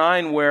chapter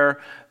 9 where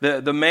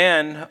the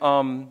man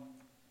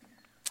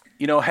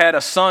had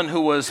a son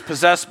who was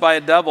possessed by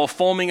a devil,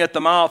 foaming at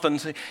the mouth,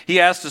 and he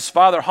asked his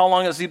father, how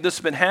long has this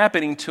been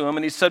happening to him?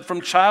 And he said,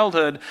 from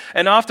childhood,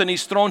 and often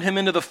he's thrown him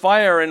into the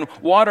fire and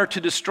water to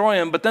destroy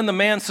him. But then the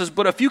man says,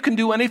 but if you can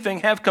do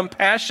anything, have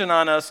compassion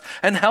on us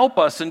and help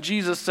us. And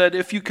Jesus said,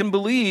 if you can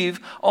believe,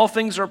 all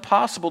things are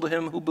possible to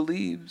him who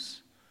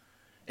believes.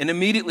 And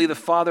immediately the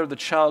father of the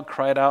child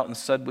cried out and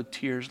said with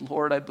tears,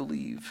 Lord, I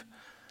believe,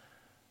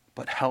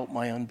 but help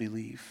my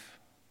unbelief.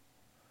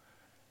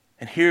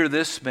 And here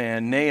this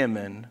man,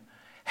 Naaman,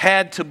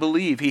 had to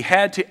believe. He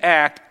had to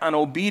act on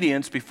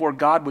obedience before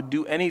God would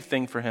do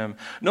anything for him.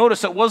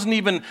 Notice it wasn't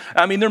even,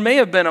 there may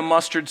have been a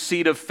mustard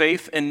seed of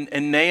faith in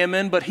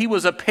Naaman, but he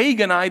was a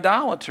pagan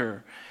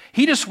idolater.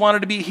 He just wanted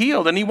to be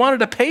healed, and he wanted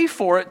to pay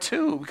for it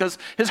too, because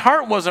his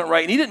heart wasn't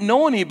right, and he didn't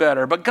know any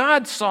better. But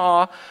God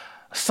saw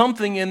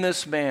something in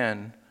this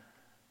man,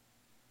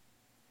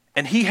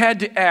 and he had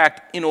to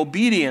act in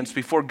obedience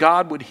before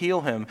God would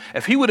heal him.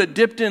 If he would have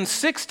dipped in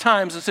 6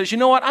 times and says, you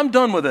know what, I'm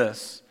done with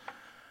this,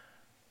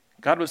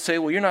 God would say,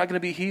 well, you're not going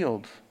to be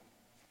healed.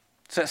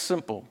 It's that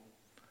simple.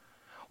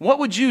 What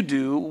would you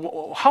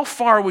do? How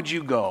far would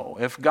you go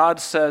if God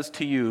says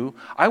to you,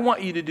 I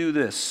want you to do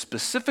this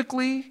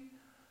specifically?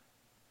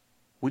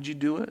 Would you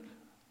do it?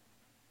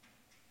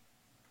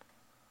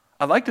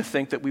 I'd like to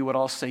think that we would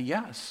all say,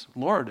 yes,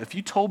 Lord, if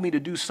you told me to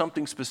do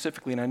something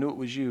specifically and I knew it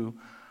was you,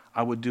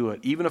 I would do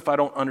it, even if I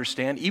don't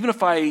understand, even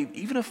if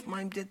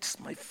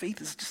my faith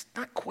is just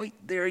not quite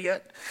there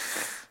yet.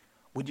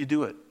 Would you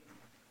do it?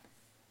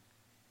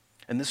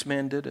 And this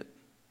man did it.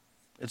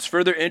 It's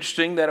further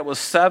interesting that it was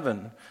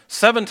 7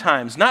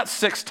 times, not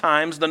 6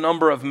 times the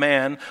number of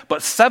man,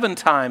 but 7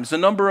 times the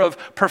number of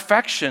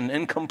perfection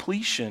and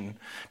completion.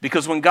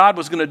 Because when God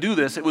was going to do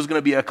this, it was going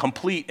to be a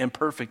complete and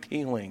perfect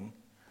healing.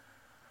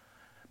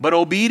 But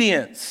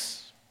obedience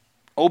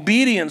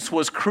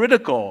was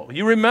critical.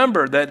 You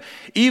remember that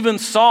even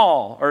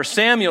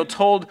Samuel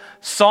told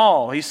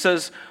Saul, he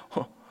says,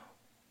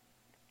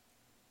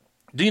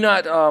 do you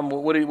not,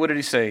 what did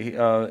he say?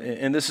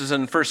 And this is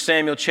in 1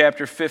 Samuel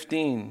chapter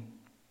 15.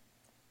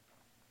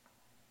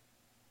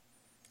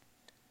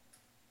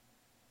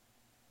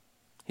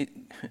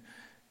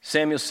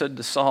 Samuel said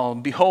to Saul,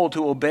 behold,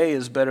 to obey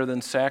is better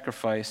than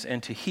sacrifice,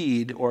 and to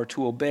heed or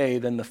to obey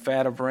than the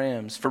fat of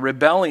rams. For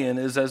rebellion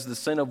is as the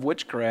sin of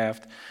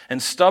witchcraft,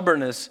 and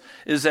stubbornness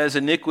is as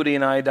iniquity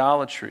and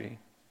idolatry.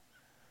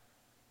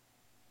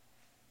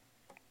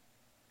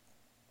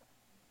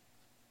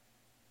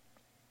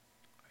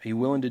 Are you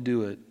willing to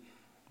do it?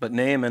 But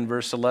Naaman,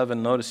 verse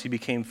 11, notice he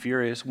became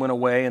furious, went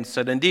away and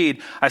said,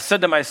 indeed, I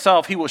said to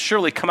myself, he will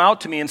surely come out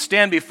to me and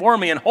stand before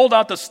me and hold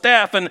out the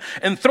staff and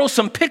throw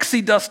some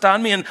pixie dust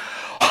on me. And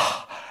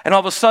all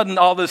of a sudden,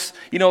 all this,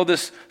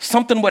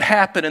 something would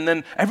happen, and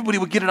then everybody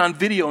would get it on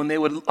video and they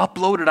would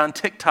upload it on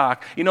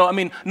TikTok.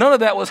 None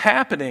of that was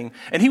happening.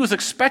 And he was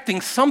expecting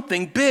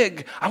something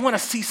big. I want to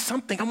see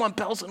something. I want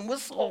bells and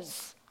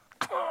whistles.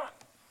 Come on.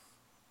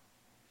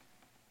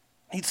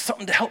 I need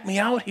something to help me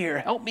out here.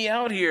 Help me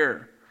out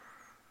here.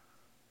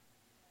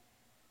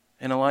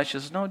 And Elisha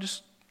says, no,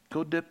 just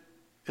go dip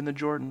in the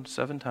Jordan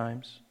 7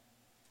 times.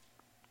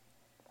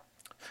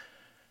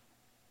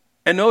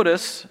 And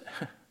notice,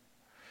 can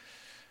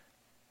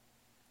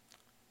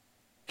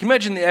you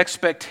imagine the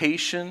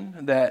expectation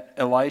that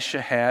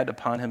Elisha had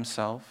upon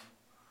himself?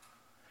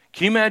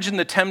 Can you imagine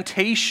the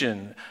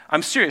temptation?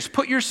 I'm serious.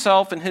 Put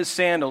yourself in his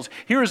sandals.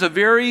 Here is a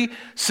very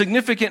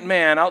significant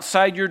man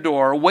outside your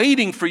door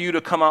waiting for you to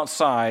come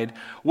outside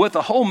with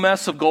a whole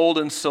mess of gold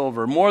and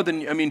silver.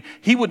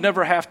 He would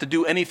never have to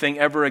do anything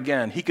ever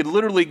again. He could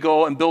literally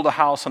go and build a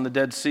house on the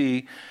Dead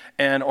Sea,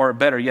 or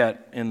better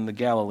yet, in the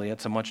Galilee.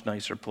 It's a much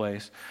nicer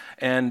place.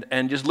 And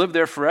just live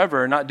there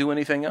forever and not do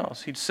anything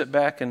else. He'd sit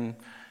back and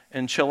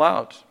chill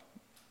out.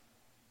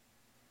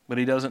 But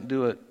he doesn't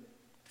do it.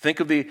 Think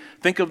of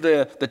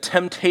the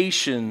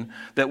temptation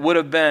that would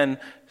have been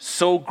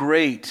so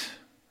great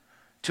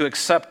to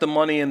accept the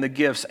money and the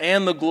gifts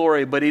and the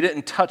glory, but he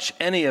didn't touch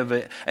any of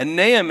it. And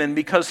Naaman,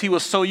 because he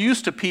was so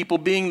used to people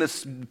being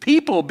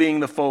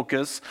the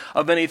focus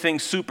of anything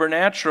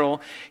supernatural,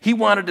 he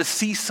wanted to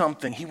see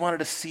something. He wanted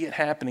to see it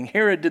happening.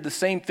 Herod did the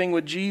same thing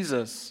with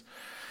Jesus.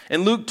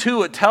 In Luke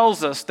 2, it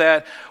tells us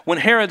that when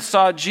Herod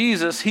saw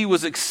Jesus, he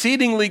was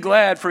exceedingly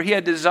glad, for he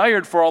had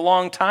desired for a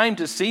long time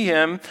to see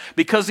him,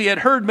 because he had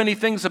heard many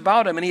things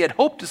about him, and he had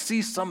hoped to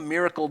see some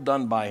miracle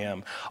done by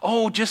him.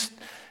 Oh, just,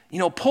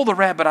 pull the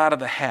rabbit out of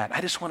the hat.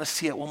 I just want to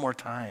see it one more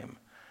time.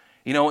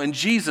 And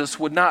Jesus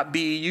would not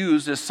be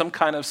used as some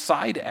kind of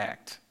side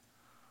act.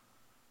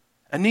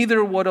 And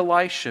neither would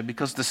Elisha,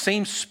 because the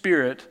same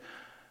Spirit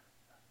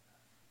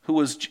who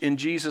was in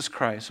Jesus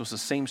Christ was the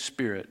same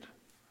Spirit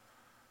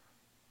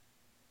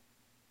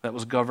that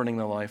was governing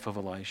the life of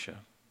Elisha.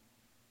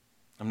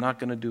 I'm not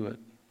going to do it.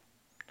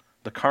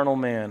 The carnal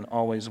man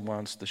always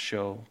wants the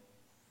show.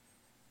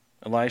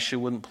 Elisha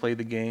wouldn't play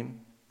the game.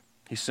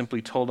 He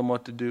simply told him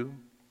what to do.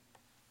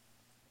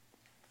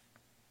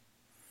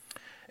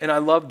 And I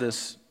love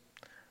this,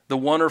 the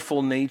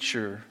wonderful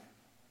nature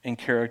and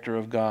character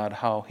of God,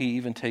 how he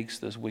even takes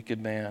this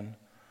wicked man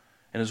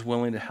and is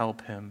willing to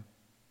help him.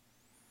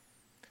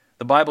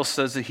 The Bible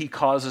says that he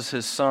causes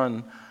his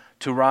sun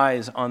to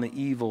rise on the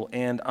evil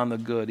and on the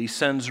good. He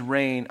sends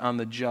rain on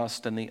the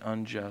just and the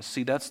unjust.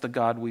 See, that's the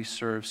God we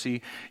serve.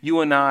 See,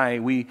 you and I,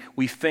 we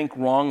think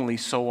wrongly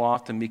so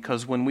often,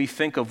 because when we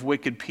think of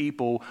wicked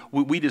people,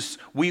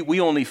 we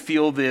only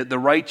feel the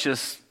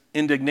righteous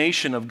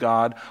indignation of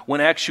God, when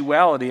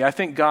actuality, I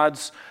think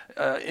God's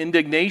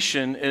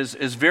indignation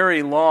is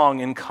very long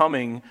in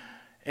coming.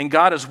 And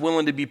God is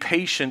willing to be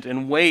patient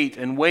and wait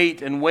and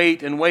wait and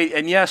wait and wait.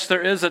 And yes,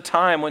 there is a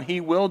time when he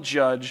will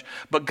judge,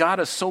 but God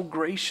is so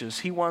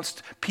gracious. He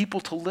wants people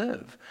to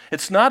live.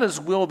 It's not his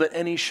will that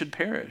any should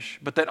perish,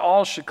 but that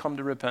all should come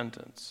to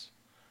repentance.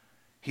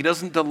 He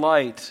doesn't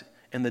delight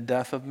in the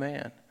death of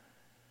man.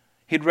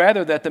 He'd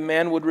rather that the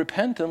man would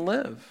repent and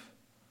live.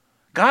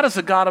 God is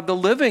a God of the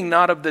living,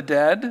 not of the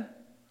dead.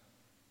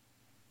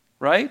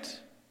 Right?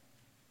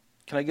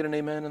 Can I get an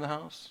amen in the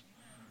house?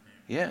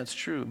 Yeah, it's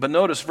true. But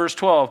notice verse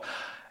 12.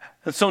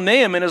 And so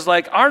Naaman is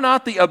like, are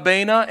not the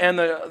Abana and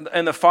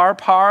the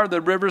Pharpar,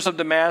 the rivers of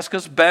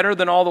Damascus, better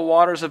than all the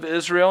waters of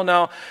Israel?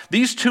 Now,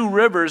 these two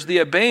rivers, the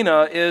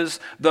Abana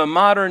is the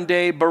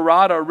modern-day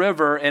Barada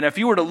River, and if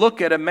you were to look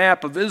at a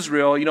map of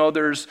Israel,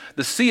 there's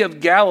the Sea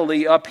of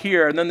Galilee up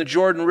here, and then the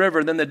Jordan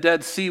River, then the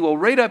Dead Sea. Well,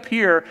 right up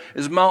here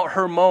is Mount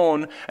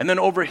Hermon, and then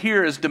over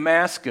here is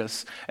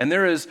Damascus. And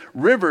there is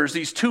rivers,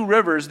 these two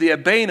rivers, the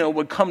Abana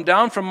would come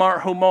down from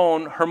Mount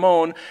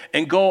Hermon,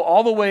 and go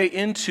all the way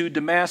into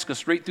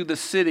Damascus, right through the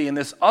city, and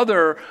this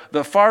other,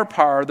 the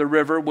Pharpar, the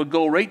river, would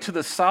go right to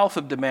the south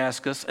of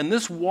Damascus, and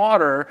this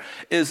water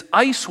is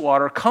ice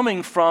water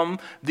coming from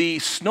the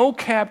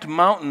snow-capped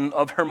mountain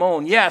of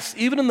Hermon. Yes,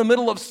 even in the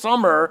middle of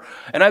summer,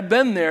 and I've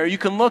been there, you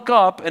can look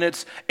up, and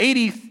it's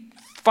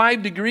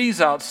 85 degrees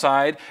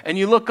outside, and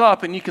you look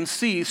up, and you can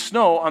see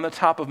snow on the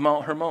top of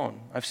Mount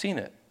Hermon. I've seen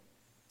it.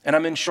 And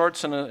I'm in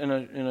shorts and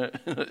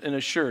in a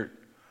shirt.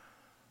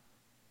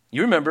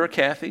 You remember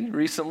Kathy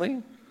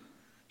recently?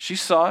 She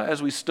saw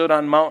as we stood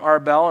on Mount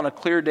Arbel on a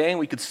clear day, and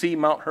we could see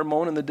Mount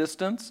Hermon in the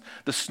distance,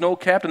 the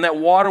snow-capped, and that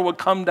water would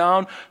come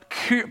down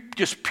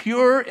just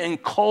pure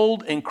and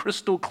cold and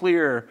crystal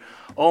clear.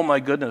 Oh my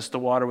goodness, the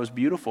water was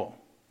beautiful.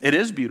 It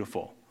is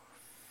beautiful.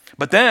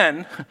 But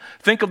then,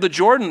 think of the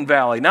Jordan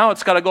Valley. Now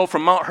it's got to go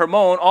from Mount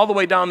Hermon all the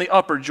way down the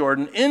upper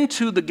Jordan,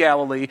 into the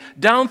Galilee,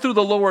 down through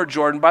the lower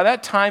Jordan. By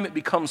that time, it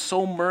becomes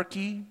so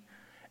murky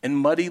and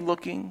muddy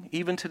looking.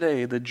 Even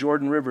today, the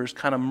Jordan River is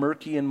kind of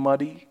murky and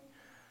muddy.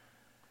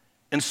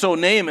 And so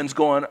Naaman's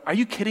going, are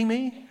you kidding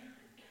me?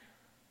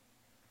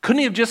 Couldn't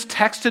he have just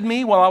texted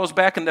me while I was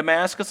back in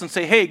Damascus and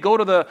say, hey, go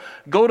to the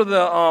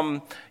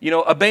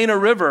Abana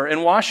River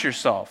and wash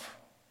yourself?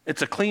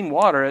 It's a clean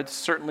water. It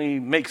certainly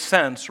makes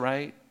sense,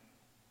 right?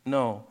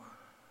 No.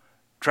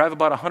 Drive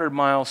about 100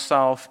 miles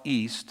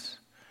southeast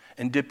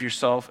and dip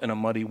yourself in a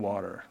muddy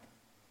water.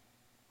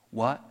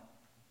 What?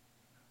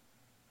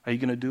 Are you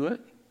going to do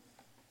it?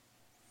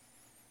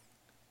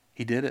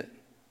 He did it.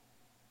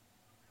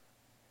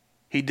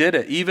 He did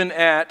it, even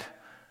at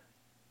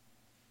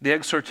the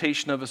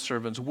exhortation of his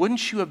servants.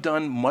 Wouldn't you have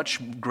done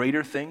much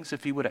greater things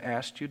if he would have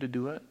asked you to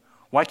do it?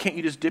 Why can't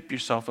you just dip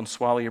yourself and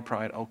swallow your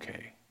pride?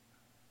 Okay.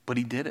 But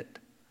he did it.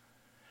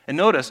 And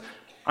notice,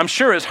 I'm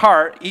sure his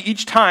heart,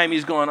 each time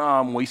he's going, oh,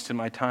 I'm wasting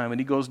my time. And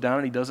he goes down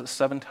and he does it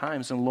 7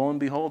 times. And lo and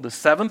behold, the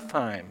 7th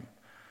time,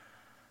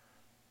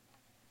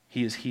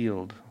 he is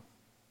healed.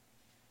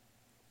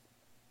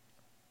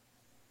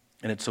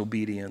 And it's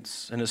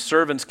obedience. And his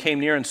servants came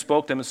near and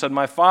spoke to him and said,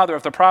 my father,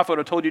 if the prophet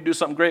had told you to do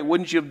something great,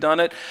 wouldn't you have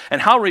done it?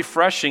 And how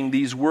refreshing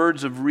these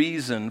words of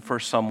reason for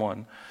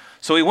someone.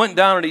 So he went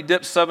down and he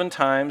dipped 7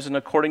 times, and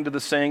according to the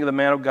saying of the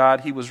man of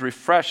God, he was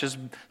refreshed. His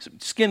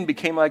skin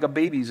became like a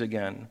baby's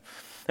again.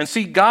 And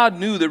see, God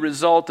knew the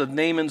result of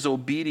Naaman's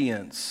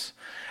obedience.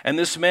 And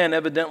this man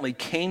evidently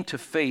came to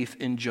faith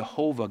in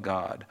Jehovah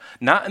God,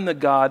 not in the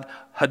God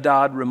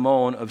Hadad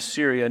Ramon of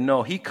Syria.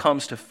 No, he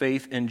comes to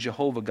faith in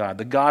Jehovah God,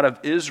 the God of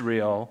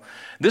Israel.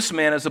 This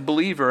man is a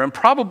believer, and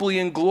probably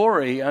in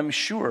glory, I'm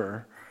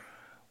sure.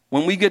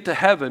 When we get to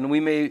heaven, we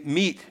may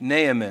meet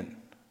Naaman.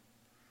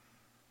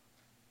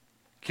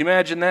 Can you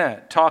imagine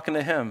that, talking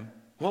to him?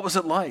 What was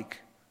it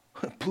like?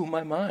 It blew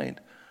my mind.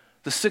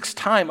 The 6th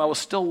time, I was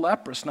still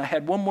leprous, and I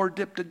had one more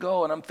dip to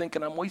go, and I'm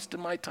thinking I'm wasting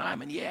my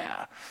time, and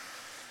yeah,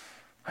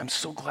 I'm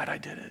so glad I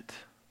did it.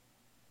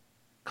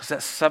 Because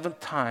that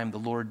 7th time, the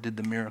Lord did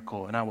the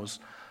miracle, and I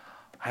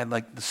had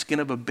like the skin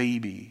of a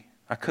baby.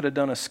 I could have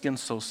done a Skin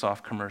So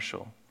Soft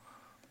commercial.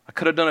 I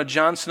could have done a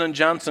Johnson &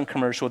 Johnson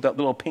commercial with that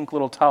little pink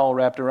little towel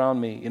wrapped around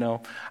me, you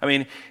know. I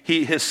mean,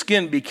 his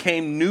skin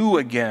became new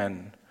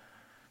again.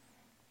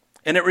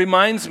 And it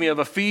reminds me of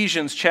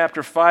Ephesians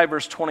chapter 5,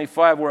 verse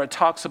 25, where it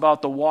talks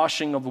about the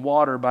washing of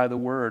water by the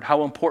word,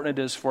 how important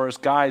it is for us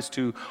guys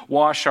to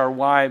wash our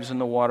wives in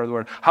the water of the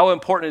word, how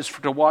important it is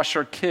to wash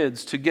our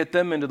kids, to get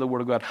them into the word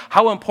of God,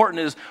 how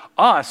important it is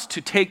us to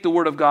take the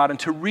word of God and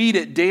to read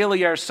it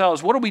daily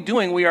ourselves. What are we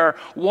doing? We are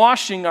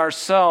washing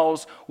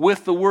ourselves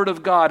with the word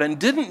of God. And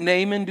didn't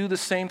Naaman do the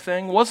same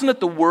thing? Wasn't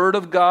it the word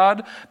of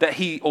God that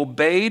he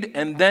obeyed,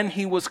 and then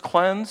he was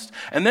cleansed,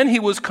 and then he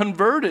was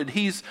converted?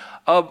 He's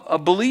a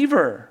believer.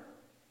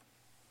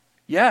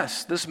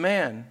 Yes, this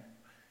man,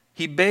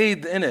 he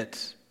bathed in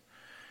it.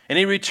 And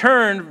he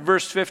returned,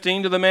 verse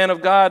 15, to the man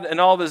of God and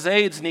all of his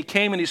aides, and he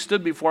came and he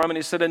stood before him, and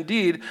he said,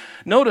 indeed,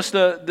 notice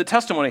the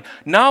testimony.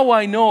 Now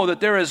I know that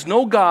there is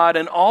no God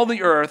in all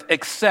the earth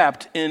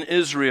except in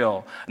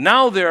Israel.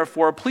 Now,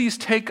 therefore, please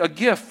take a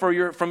gift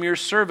from your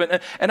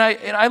servant. And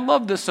I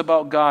love this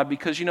about God,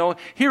 because, you know,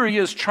 here he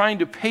is trying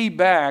to pay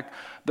back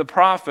the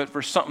prophet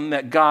for something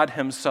that God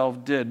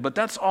himself did. But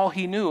that's all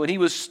he knew, and he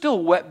was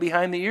still wet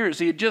behind the ears.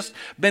 He had just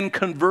been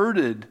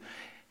converted.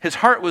 His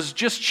heart was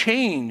just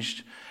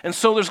changed. And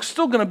so there's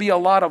still going to be a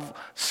lot of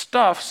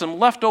stuff, some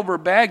leftover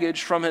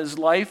baggage from his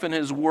life and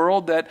his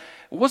world that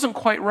wasn't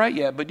quite right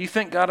yet. But do you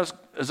think God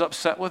is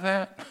upset with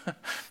that?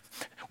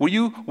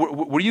 Wasn't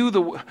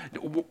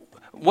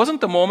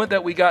the moment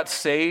that we got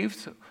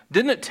saved,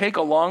 didn't it take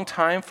a long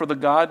time for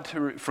God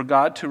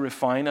to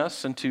refine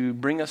us and to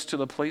bring us to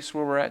the place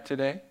where we're at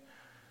today?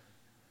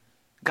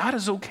 God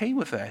is okay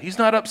with that. He's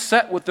not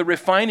upset with the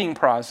refining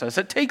process.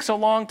 It takes a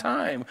long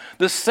time.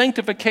 The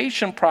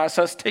sanctification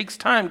process takes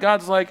time.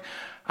 God's like,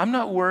 I'm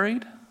not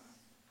worried.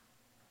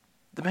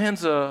 The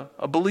man's a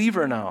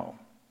believer now.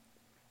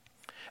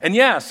 And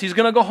yes, he's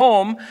going to go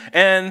home,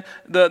 and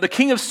the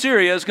king of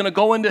Syria is going to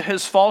go into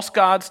his false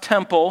god's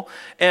temple,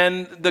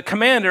 and the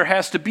commander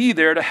has to be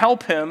there to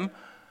help him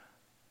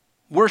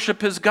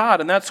worship his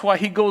God. And that's why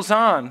he goes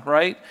on,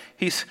 right?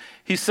 He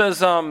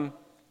says,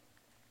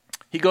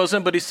 he goes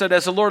in, but he said,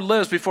 as the Lord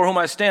lives before whom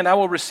I stand, I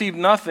will receive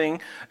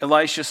nothing,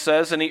 Elisha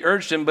says. And he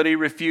urged him, but he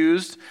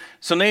refused.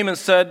 So Naaman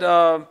said,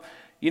 well,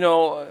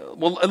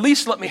 at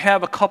least let me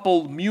have a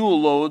couple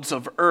mule loads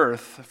of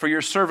earth, for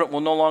your servant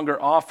will no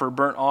longer offer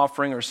burnt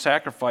offering or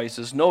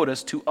sacrifices,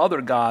 notice, to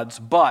other gods,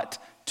 but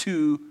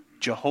to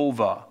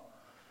Jehovah.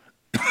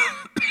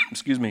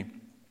 Excuse me.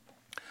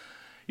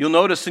 You'll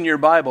notice in your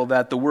Bible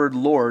that the word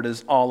Lord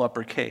is all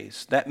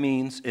uppercase. That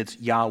means it's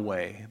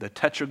Yahweh, the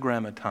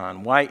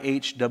tetragrammaton,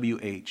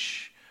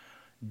 YHWH,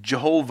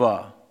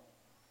 Jehovah.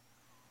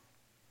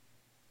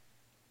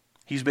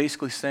 He's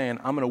basically saying,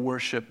 I'm going to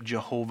worship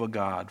Jehovah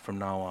God from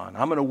now on.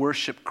 I'm going to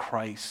worship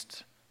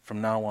Christ from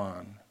now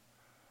on.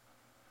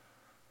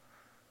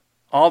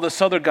 All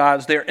this other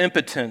gods, they're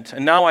impotent.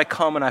 And now I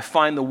come and I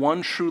find the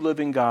one true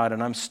living God,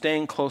 and I'm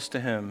staying close to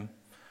him.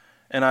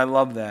 And I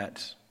love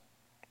that.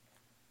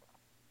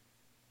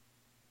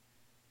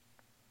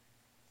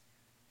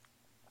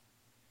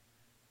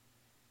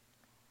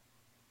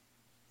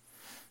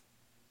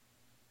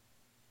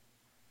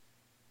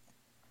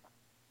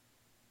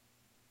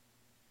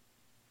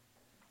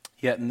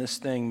 Yet in this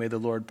thing, may the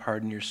Lord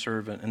pardon your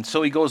servant. And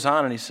so he goes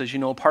on and he says,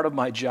 part of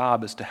my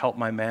job is to help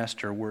my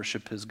master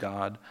worship his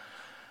God.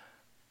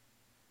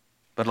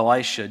 But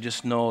Elisha,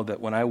 just know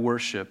that when I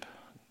worship,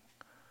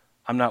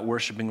 I'm not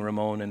worshiping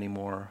Ramon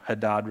anymore,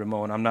 Hadad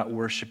Ramon. I'm not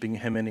worshiping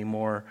him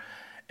anymore.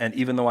 And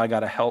even though I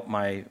got to help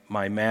my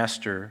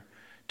master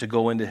to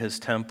go into his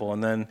temple.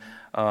 And then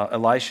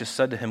Elisha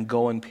said to him,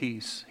 go in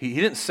peace. He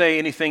didn't say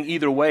anything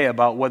either way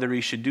about whether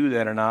he should do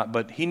that or not,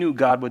 but he knew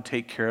God would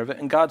take care of it,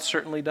 and God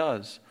certainly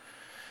does.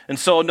 And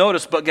so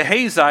notice, but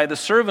Gehazi, the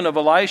servant of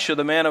Elisha,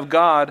 the man of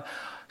God,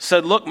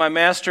 said, look, my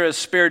master has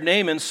spared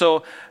Naaman.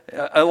 So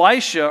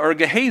Elisha or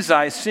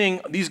Gehazi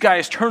seeing these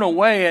guys turn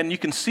away, and you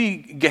can see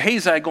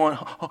Gehazi going,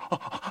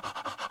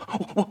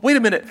 wait a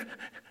minute,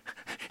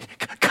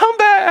 come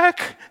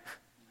back.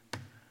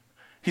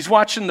 He's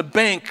watching the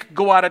bank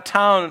go out of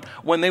town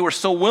when they were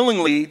so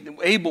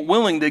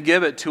willing to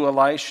give it to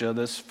Elisha,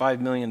 this $5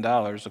 million,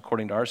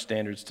 according to our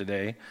standards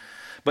today.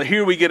 But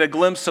here we get a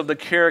glimpse of the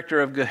character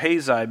of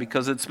Gehazi,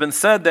 because it's been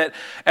said that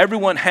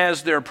everyone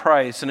has their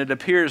price, and it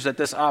appears that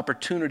this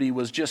opportunity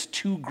was just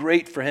too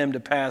great for him to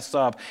pass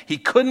up. He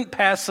couldn't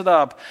pass it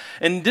up.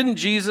 And didn't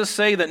Jesus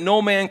say that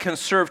no man can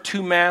serve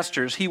two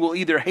masters? He will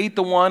either hate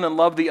the one and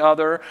love the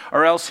other,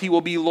 or else he will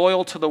be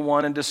loyal to the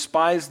one and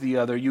despise the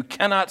other. You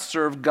cannot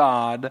serve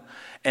God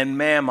and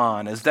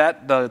mammon. Is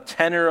that the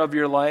tenor of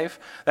your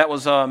life? That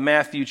was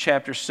Matthew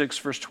chapter 6,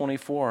 verse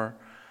 24.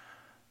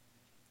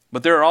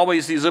 But there are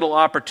always these little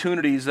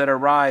opportunities that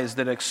arise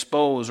that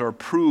expose or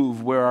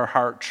prove where our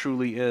heart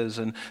truly is.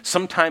 And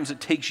sometimes it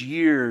takes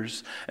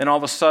years, and all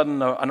of a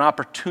sudden an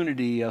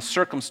opportunity, a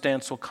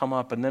circumstance will come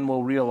up, and then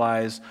we'll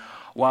realize,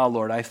 wow,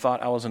 Lord, I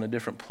thought I was in a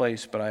different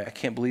place, but I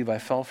can't believe I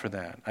fell for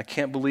that. I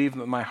can't believe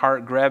that my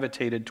heart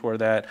gravitated toward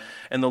that.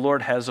 And the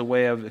Lord has a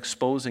way of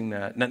exposing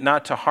that,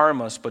 not to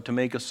harm us, but to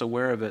make us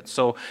aware of it.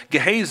 So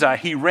Gehazi,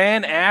 he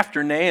ran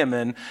after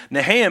Naaman.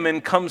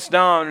 Naaman comes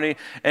down,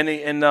 and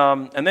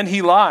then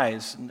he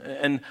lies.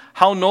 And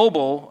how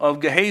noble of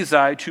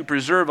Gehazi to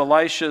preserve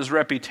Elisha's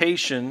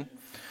reputation,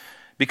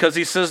 because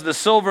he says the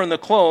silver and the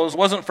clothes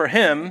wasn't for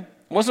him,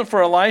 wasn't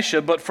for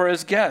Elisha, but for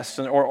his guests,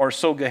 or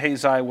so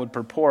Gehazi would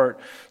purport.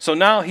 So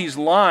now he's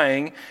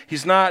lying.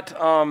 He's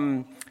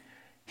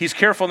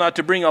careful not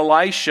to bring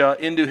Elisha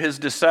into his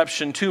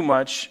deception too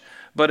much,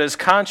 but his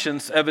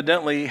conscience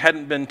evidently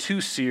hadn't been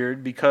too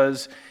seared,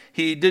 because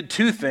he did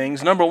two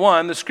things. Number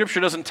one, the scripture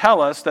doesn't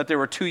tell us that there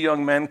were two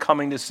young men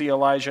coming to see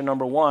Elijah,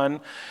 number one,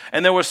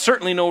 and there was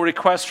certainly no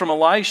request from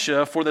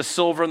Elisha for the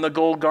silver and the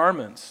gold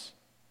garments.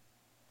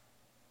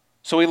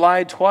 So he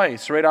lied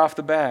twice right off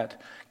the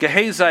bat.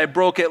 Gehazi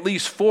broke at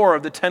least 4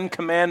 of the 10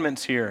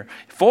 commandments here.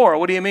 4,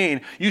 what do you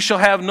mean? You shall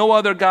have no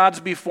other gods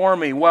before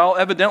me. Well,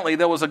 evidently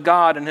there was a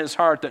God in his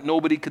heart that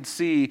nobody could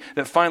see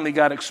that finally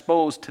got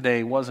exposed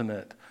today, wasn't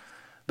it?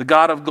 The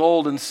God of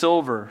gold and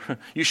silver.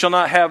 You shall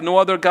not have no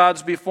other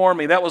gods before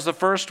me. That was the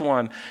first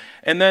one.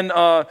 And then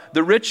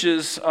the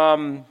riches,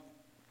 in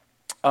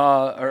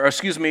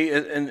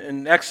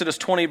Exodus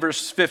 20,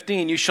 verse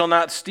 15, you shall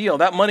not steal.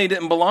 That money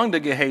didn't belong to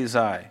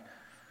Gehazi.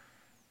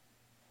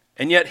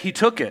 And yet he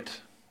took it.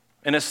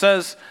 And it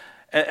says,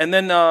 and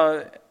then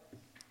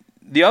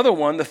the other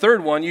one, the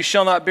third one, you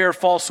shall not bear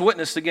false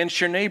witness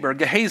against your neighbor.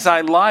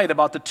 Gehazi lied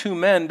about the 2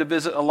 men to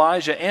visit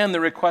Elijah and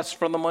the request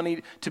for the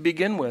money to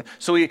begin with.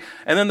 And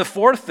then the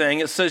fourth thing,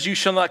 it says, you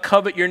shall not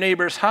covet your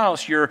neighbor's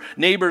house, your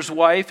neighbor's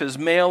wife, his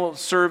male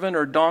servant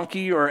or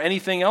donkey or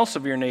anything else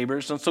of your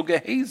neighbor's. And so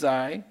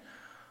Gehazi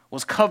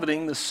was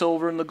coveting the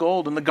silver and the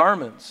gold and the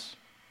garments.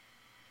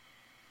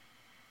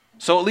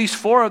 So at least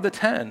 4 of the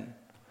 10.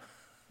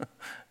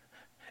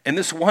 In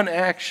this one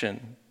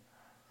action.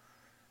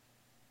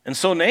 And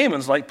so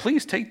Naaman's like,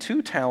 please take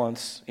 2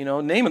 talents.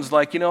 Naaman's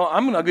like, I'm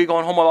going to be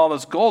going home with all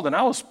this gold, and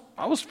I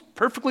was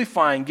perfectly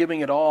fine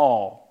giving it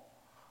all.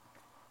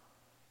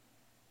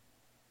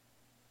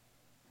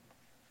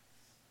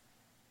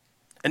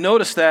 And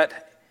notice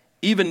that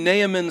even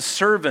Naaman's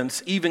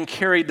servants even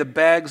carried the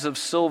bags of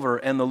silver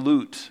and the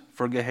loot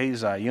for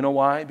Gehazi. You know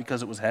why?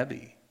 Because it was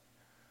heavy.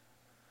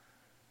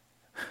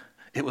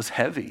 It was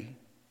heavy.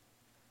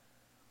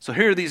 So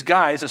here are these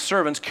guys, the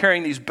servants,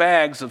 carrying these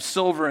bags of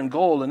silver and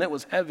gold, and it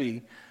was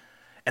heavy.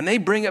 And they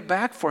bring it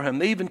back for him.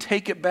 They even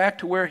take it back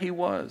to where he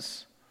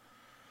was.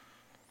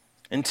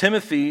 In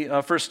Timothy,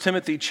 1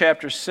 Timothy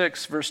chapter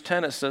 6, verse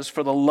 10, it says,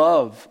 for the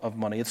love of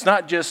money. It's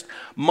not just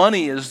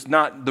money is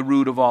not the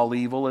root of all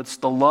evil. It's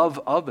the love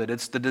of it.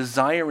 It's the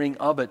desiring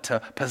of it, to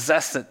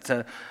possess it,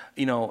 and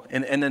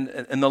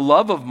the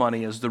love of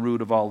money is the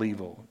root of all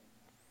evil.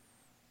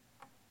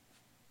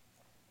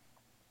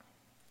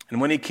 And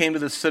when he came to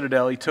the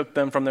citadel, he took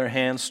them from their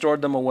hands,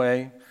 stored them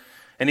away.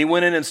 And he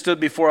went in and stood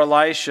before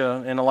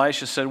Elisha. And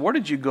Elisha said, where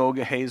did you go,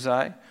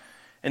 Gehazi?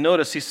 And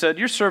notice he said,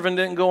 your servant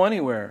didn't go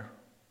anywhere.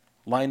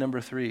 Lie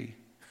number 3.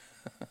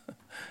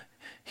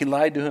 He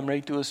lied to him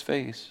right to his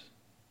face.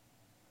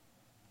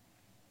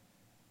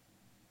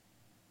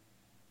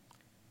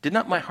 Did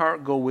not my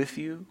heart go with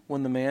you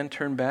when the man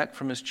turned back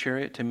from his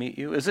chariot to meet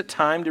you? Is it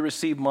time to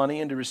receive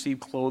money and to receive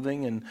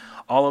clothing and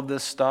all of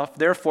this stuff?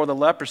 Therefore the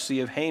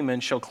leprosy of Haman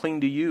shall cling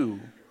to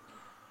you.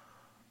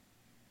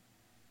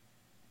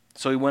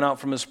 So he went out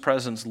from his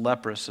presence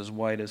leprous, as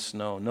white as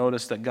snow.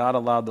 Notice that God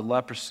allowed the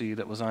leprosy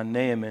that was on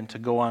Naaman to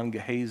go on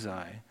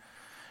Gehazi.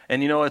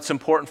 And it's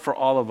important for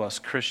all of us,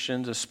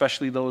 Christians,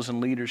 especially those in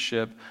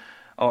leadership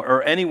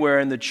or anywhere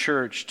in the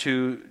church,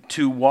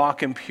 to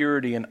walk in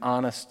purity and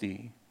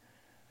honesty,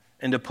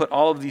 and to put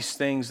all of these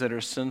things that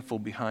are sinful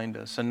behind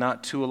us, and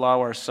not to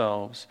allow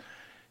ourselves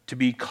to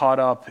be caught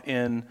up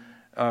in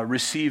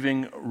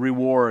receiving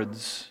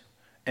rewards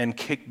and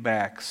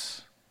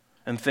kickbacks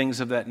and things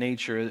of that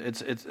nature.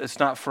 It's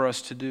not for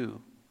us to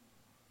do.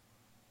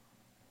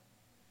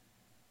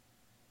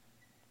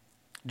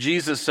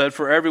 Jesus said,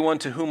 "For everyone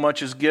to whom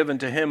much is given,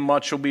 to him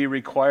much will be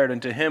required,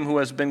 and to him who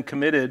has been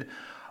committed,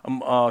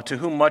 to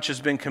whom much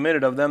has been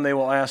committed, of them they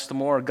will ask the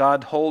more."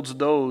 God holds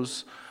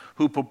those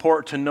who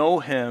purport to know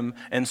him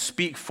and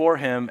speak for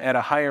him at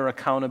a higher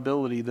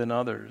accountability than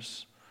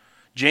others.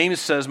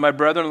 James says, "My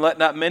brethren, let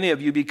not many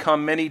of you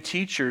become many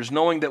teachers,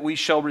 knowing that we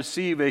shall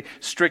receive a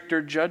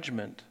stricter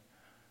judgment."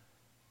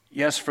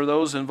 Yes, for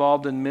those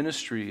involved in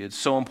ministry, it's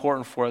so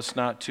important for us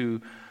not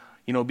to,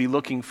 be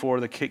looking for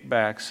the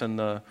kickbacks and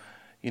the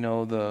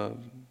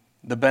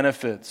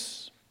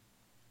benefits.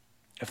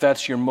 If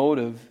that's your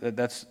motive,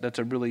 that's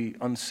a really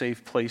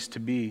unsafe place to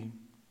be.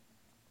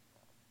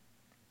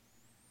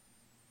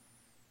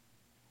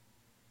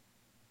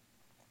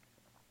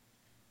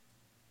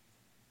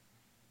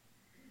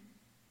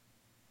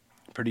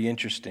 Pretty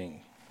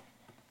interesting.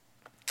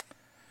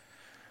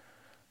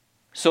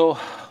 So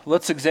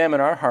let's examine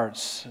our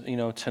hearts,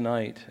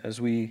 tonight as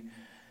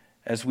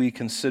we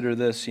consider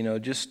this,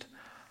 just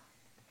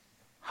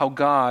how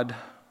God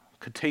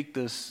could take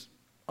this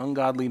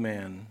ungodly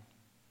man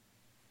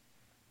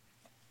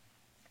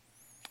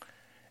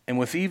and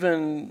with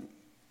even,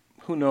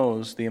 who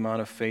knows, the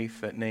amount of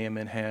faith that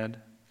Naaman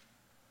had,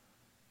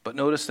 but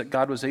notice that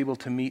God was able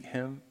to meet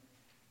him,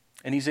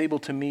 and he's able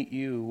to meet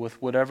you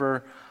with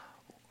whatever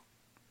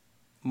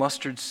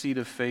mustard seed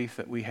of faith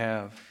that we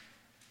have.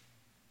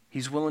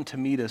 He's willing to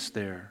meet us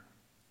there.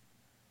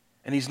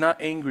 And he's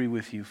not angry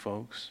with you,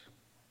 folks.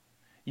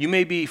 You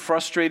may be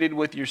frustrated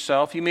with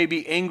yourself. You may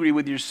be angry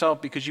with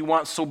yourself because you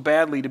want so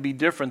badly to be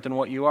different than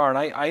what you are. And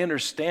I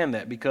understand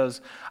that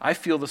because I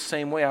feel the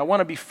same way. I want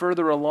to be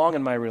further along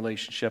in my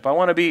relationship. I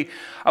want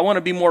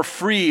to be more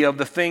free of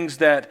the things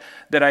that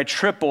I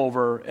trip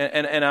over.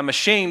 And I'm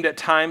ashamed at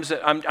times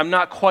that I'm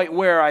not quite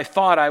where I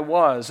thought I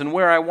was and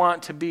where I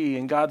want to be.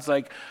 And God's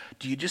like,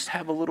 do you just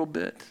have a little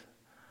bit?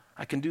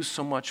 I can do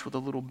so much with a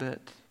little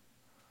bit.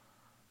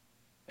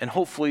 And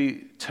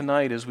hopefully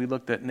tonight, as we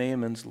looked at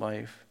Naaman's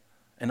life,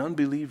 an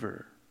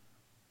unbeliever,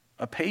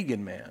 a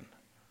pagan man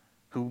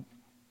who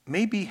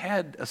maybe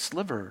had a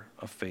sliver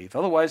of faith.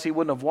 Otherwise, he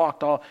wouldn't have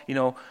walked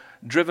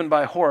driven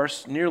by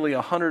horse nearly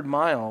 100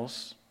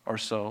 miles or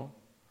so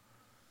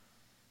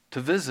to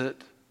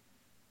visit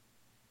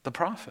the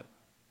prophet.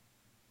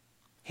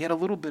 He had a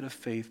little bit of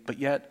faith, but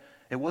yet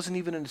it wasn't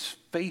even in his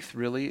faith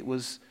really. It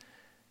was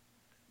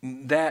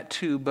that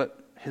too,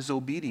 but his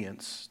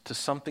obedience to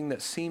something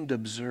that seemed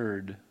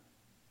absurd.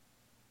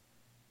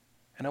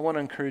 And I want to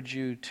encourage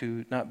you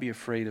to not be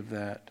afraid of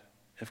that.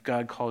 If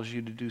God calls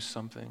you to do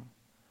something,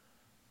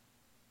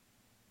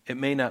 it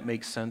may not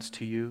make sense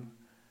to you.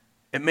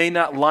 It may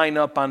not line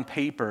up on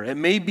paper. It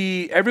may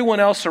be everyone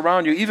else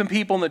around you, even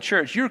people in the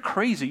church. You're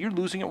crazy. You're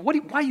losing it. Why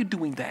are you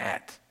doing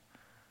that?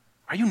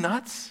 Are you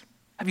nuts?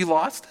 Have you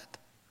lost it?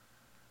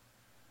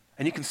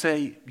 And you can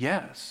say,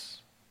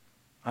 yes,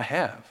 I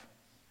have.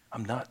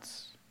 I'm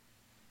nuts.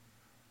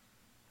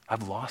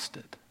 I've lost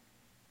it.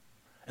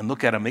 And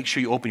look at him. Make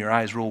sure you open your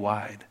eyes real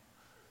wide.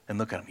 And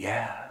look at him.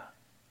 Yeah,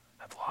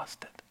 I've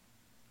lost it.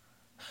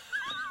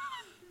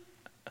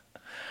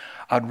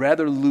 I'd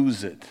rather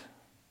lose it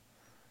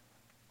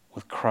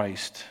with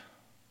Christ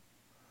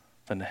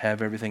than to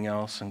have everything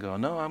else and go,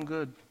 no, I'm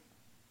good.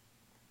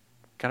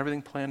 Got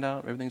everything planned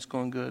out. Everything's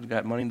going good.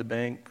 Got money in the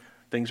bank.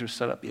 Things are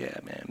set up. Yeah,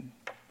 man.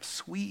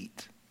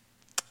 Sweet.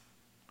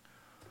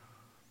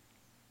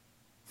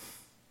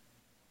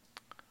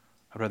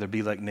 I'd rather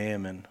be like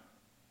Naaman,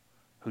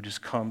 who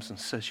just comes and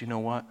says, you know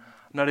what?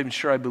 I'm not even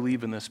sure I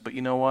believe in this, but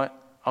you know what?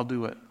 I'll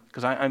do it.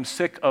 Because I'm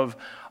sick of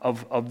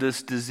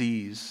this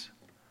disease.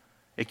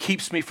 It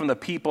keeps me from the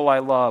people I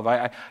love.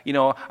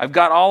 I've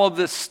got all of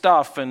this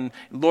stuff, and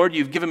Lord,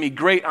 you've given me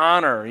great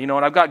honor, and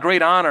I've got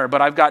great honor,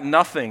 but I've got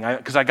nothing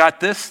because I got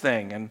this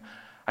thing, and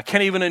I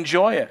can't even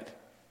enjoy it.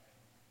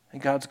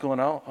 And God's going,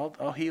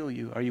 I'll heal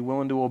you. Are you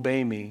willing to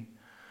obey me?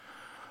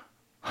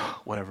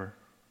 Whatever.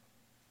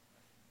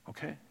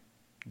 Okay.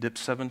 Dip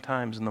 7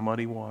 times in the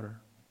muddy water.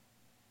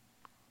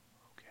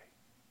 Okay.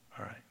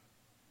 All right.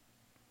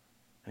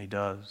 And he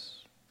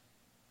does.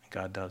 And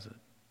God does it.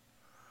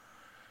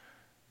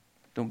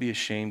 Don't be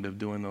ashamed of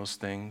doing those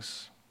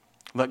things.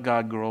 Let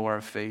God grow our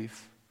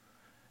faith.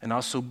 And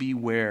also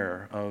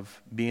beware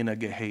of being a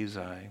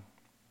Gehazi.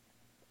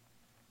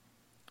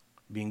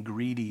 Being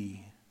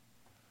greedy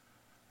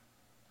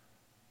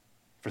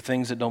for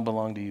things that don't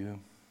belong to you.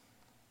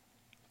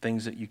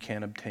 Things that you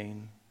can't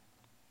obtain.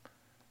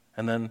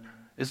 And then,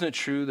 isn't it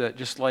true that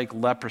just like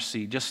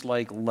leprosy, just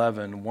like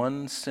leaven,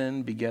 one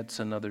sin begets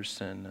another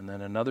sin, and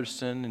then another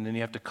sin, and then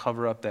you have to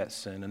cover up that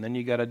sin, and then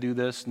you got to do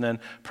this, and then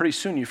pretty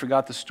soon you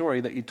forgot the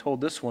story that you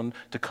told this one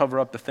to cover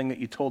up the thing that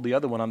you told the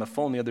other one on the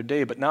phone the other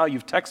day, but now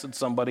you've texted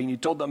somebody and you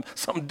told them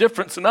something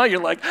different, so now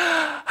you're like,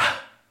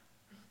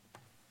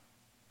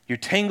 you're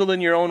tangled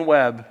in your own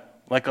web,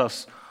 like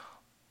us.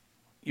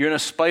 You're in a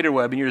spider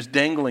web, and you're just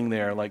dangling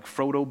there like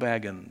Frodo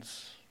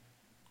Baggins.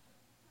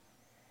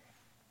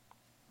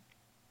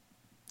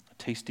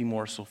 Tasty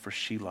morsel for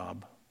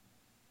Shelob.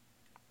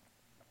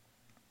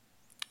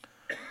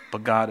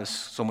 But God is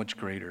so much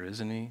greater,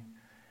 isn't he?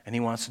 And he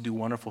wants to do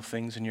wonderful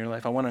things in your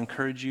life. I want to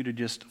encourage you to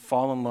just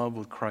fall in love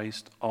with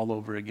Christ all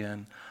over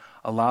again.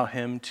 Allow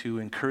him to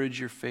encourage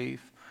your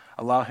faith.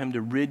 Allow him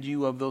to rid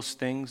you of those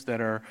things that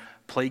are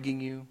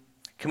plaguing you.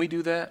 Can we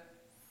do that?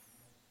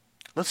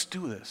 Let's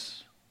do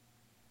this.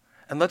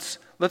 And let's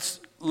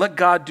let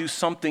God do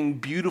something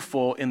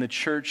beautiful in the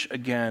church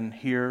again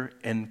here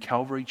in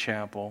Calvary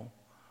Chapel,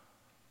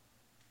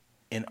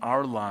 in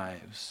our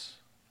lives.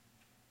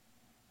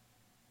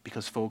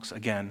 Because, folks,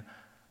 again,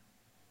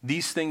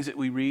 these things that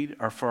we read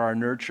are for our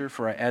nurture,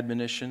 for our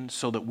admonition,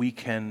 so that we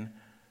can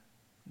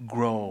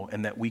grow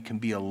and that we can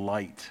be a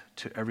light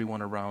to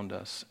everyone around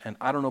us. And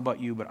I don't know about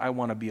you, but I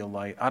want to be a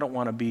light. I don't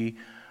want to be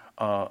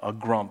a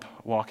grump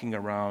walking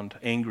around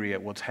angry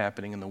at what's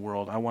happening in the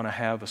world. I want to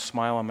have a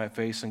smile on my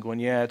face and going,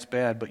 yeah, it's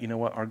bad, but you know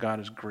what? Our God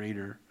is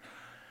greater.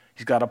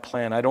 He's got a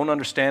plan. I don't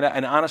understand it,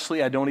 and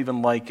honestly, I don't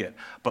even like it.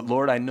 But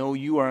Lord, I know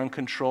you are in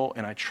control,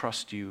 and I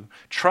trust you.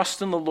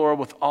 Trust in the Lord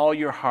with all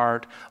your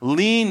heart.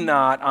 Lean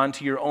not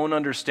onto your own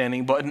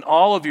understanding, but in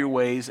all of your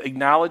ways,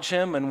 acknowledge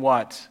him, and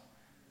what?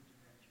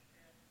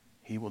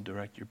 He will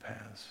direct your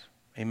paths.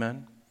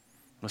 Amen?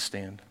 Let's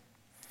stand.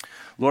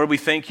 Lord, we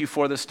thank you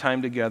for this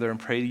time together and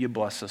pray that you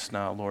bless us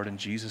now, Lord. In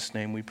Jesus'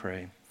 name we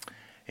pray.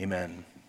 Amen.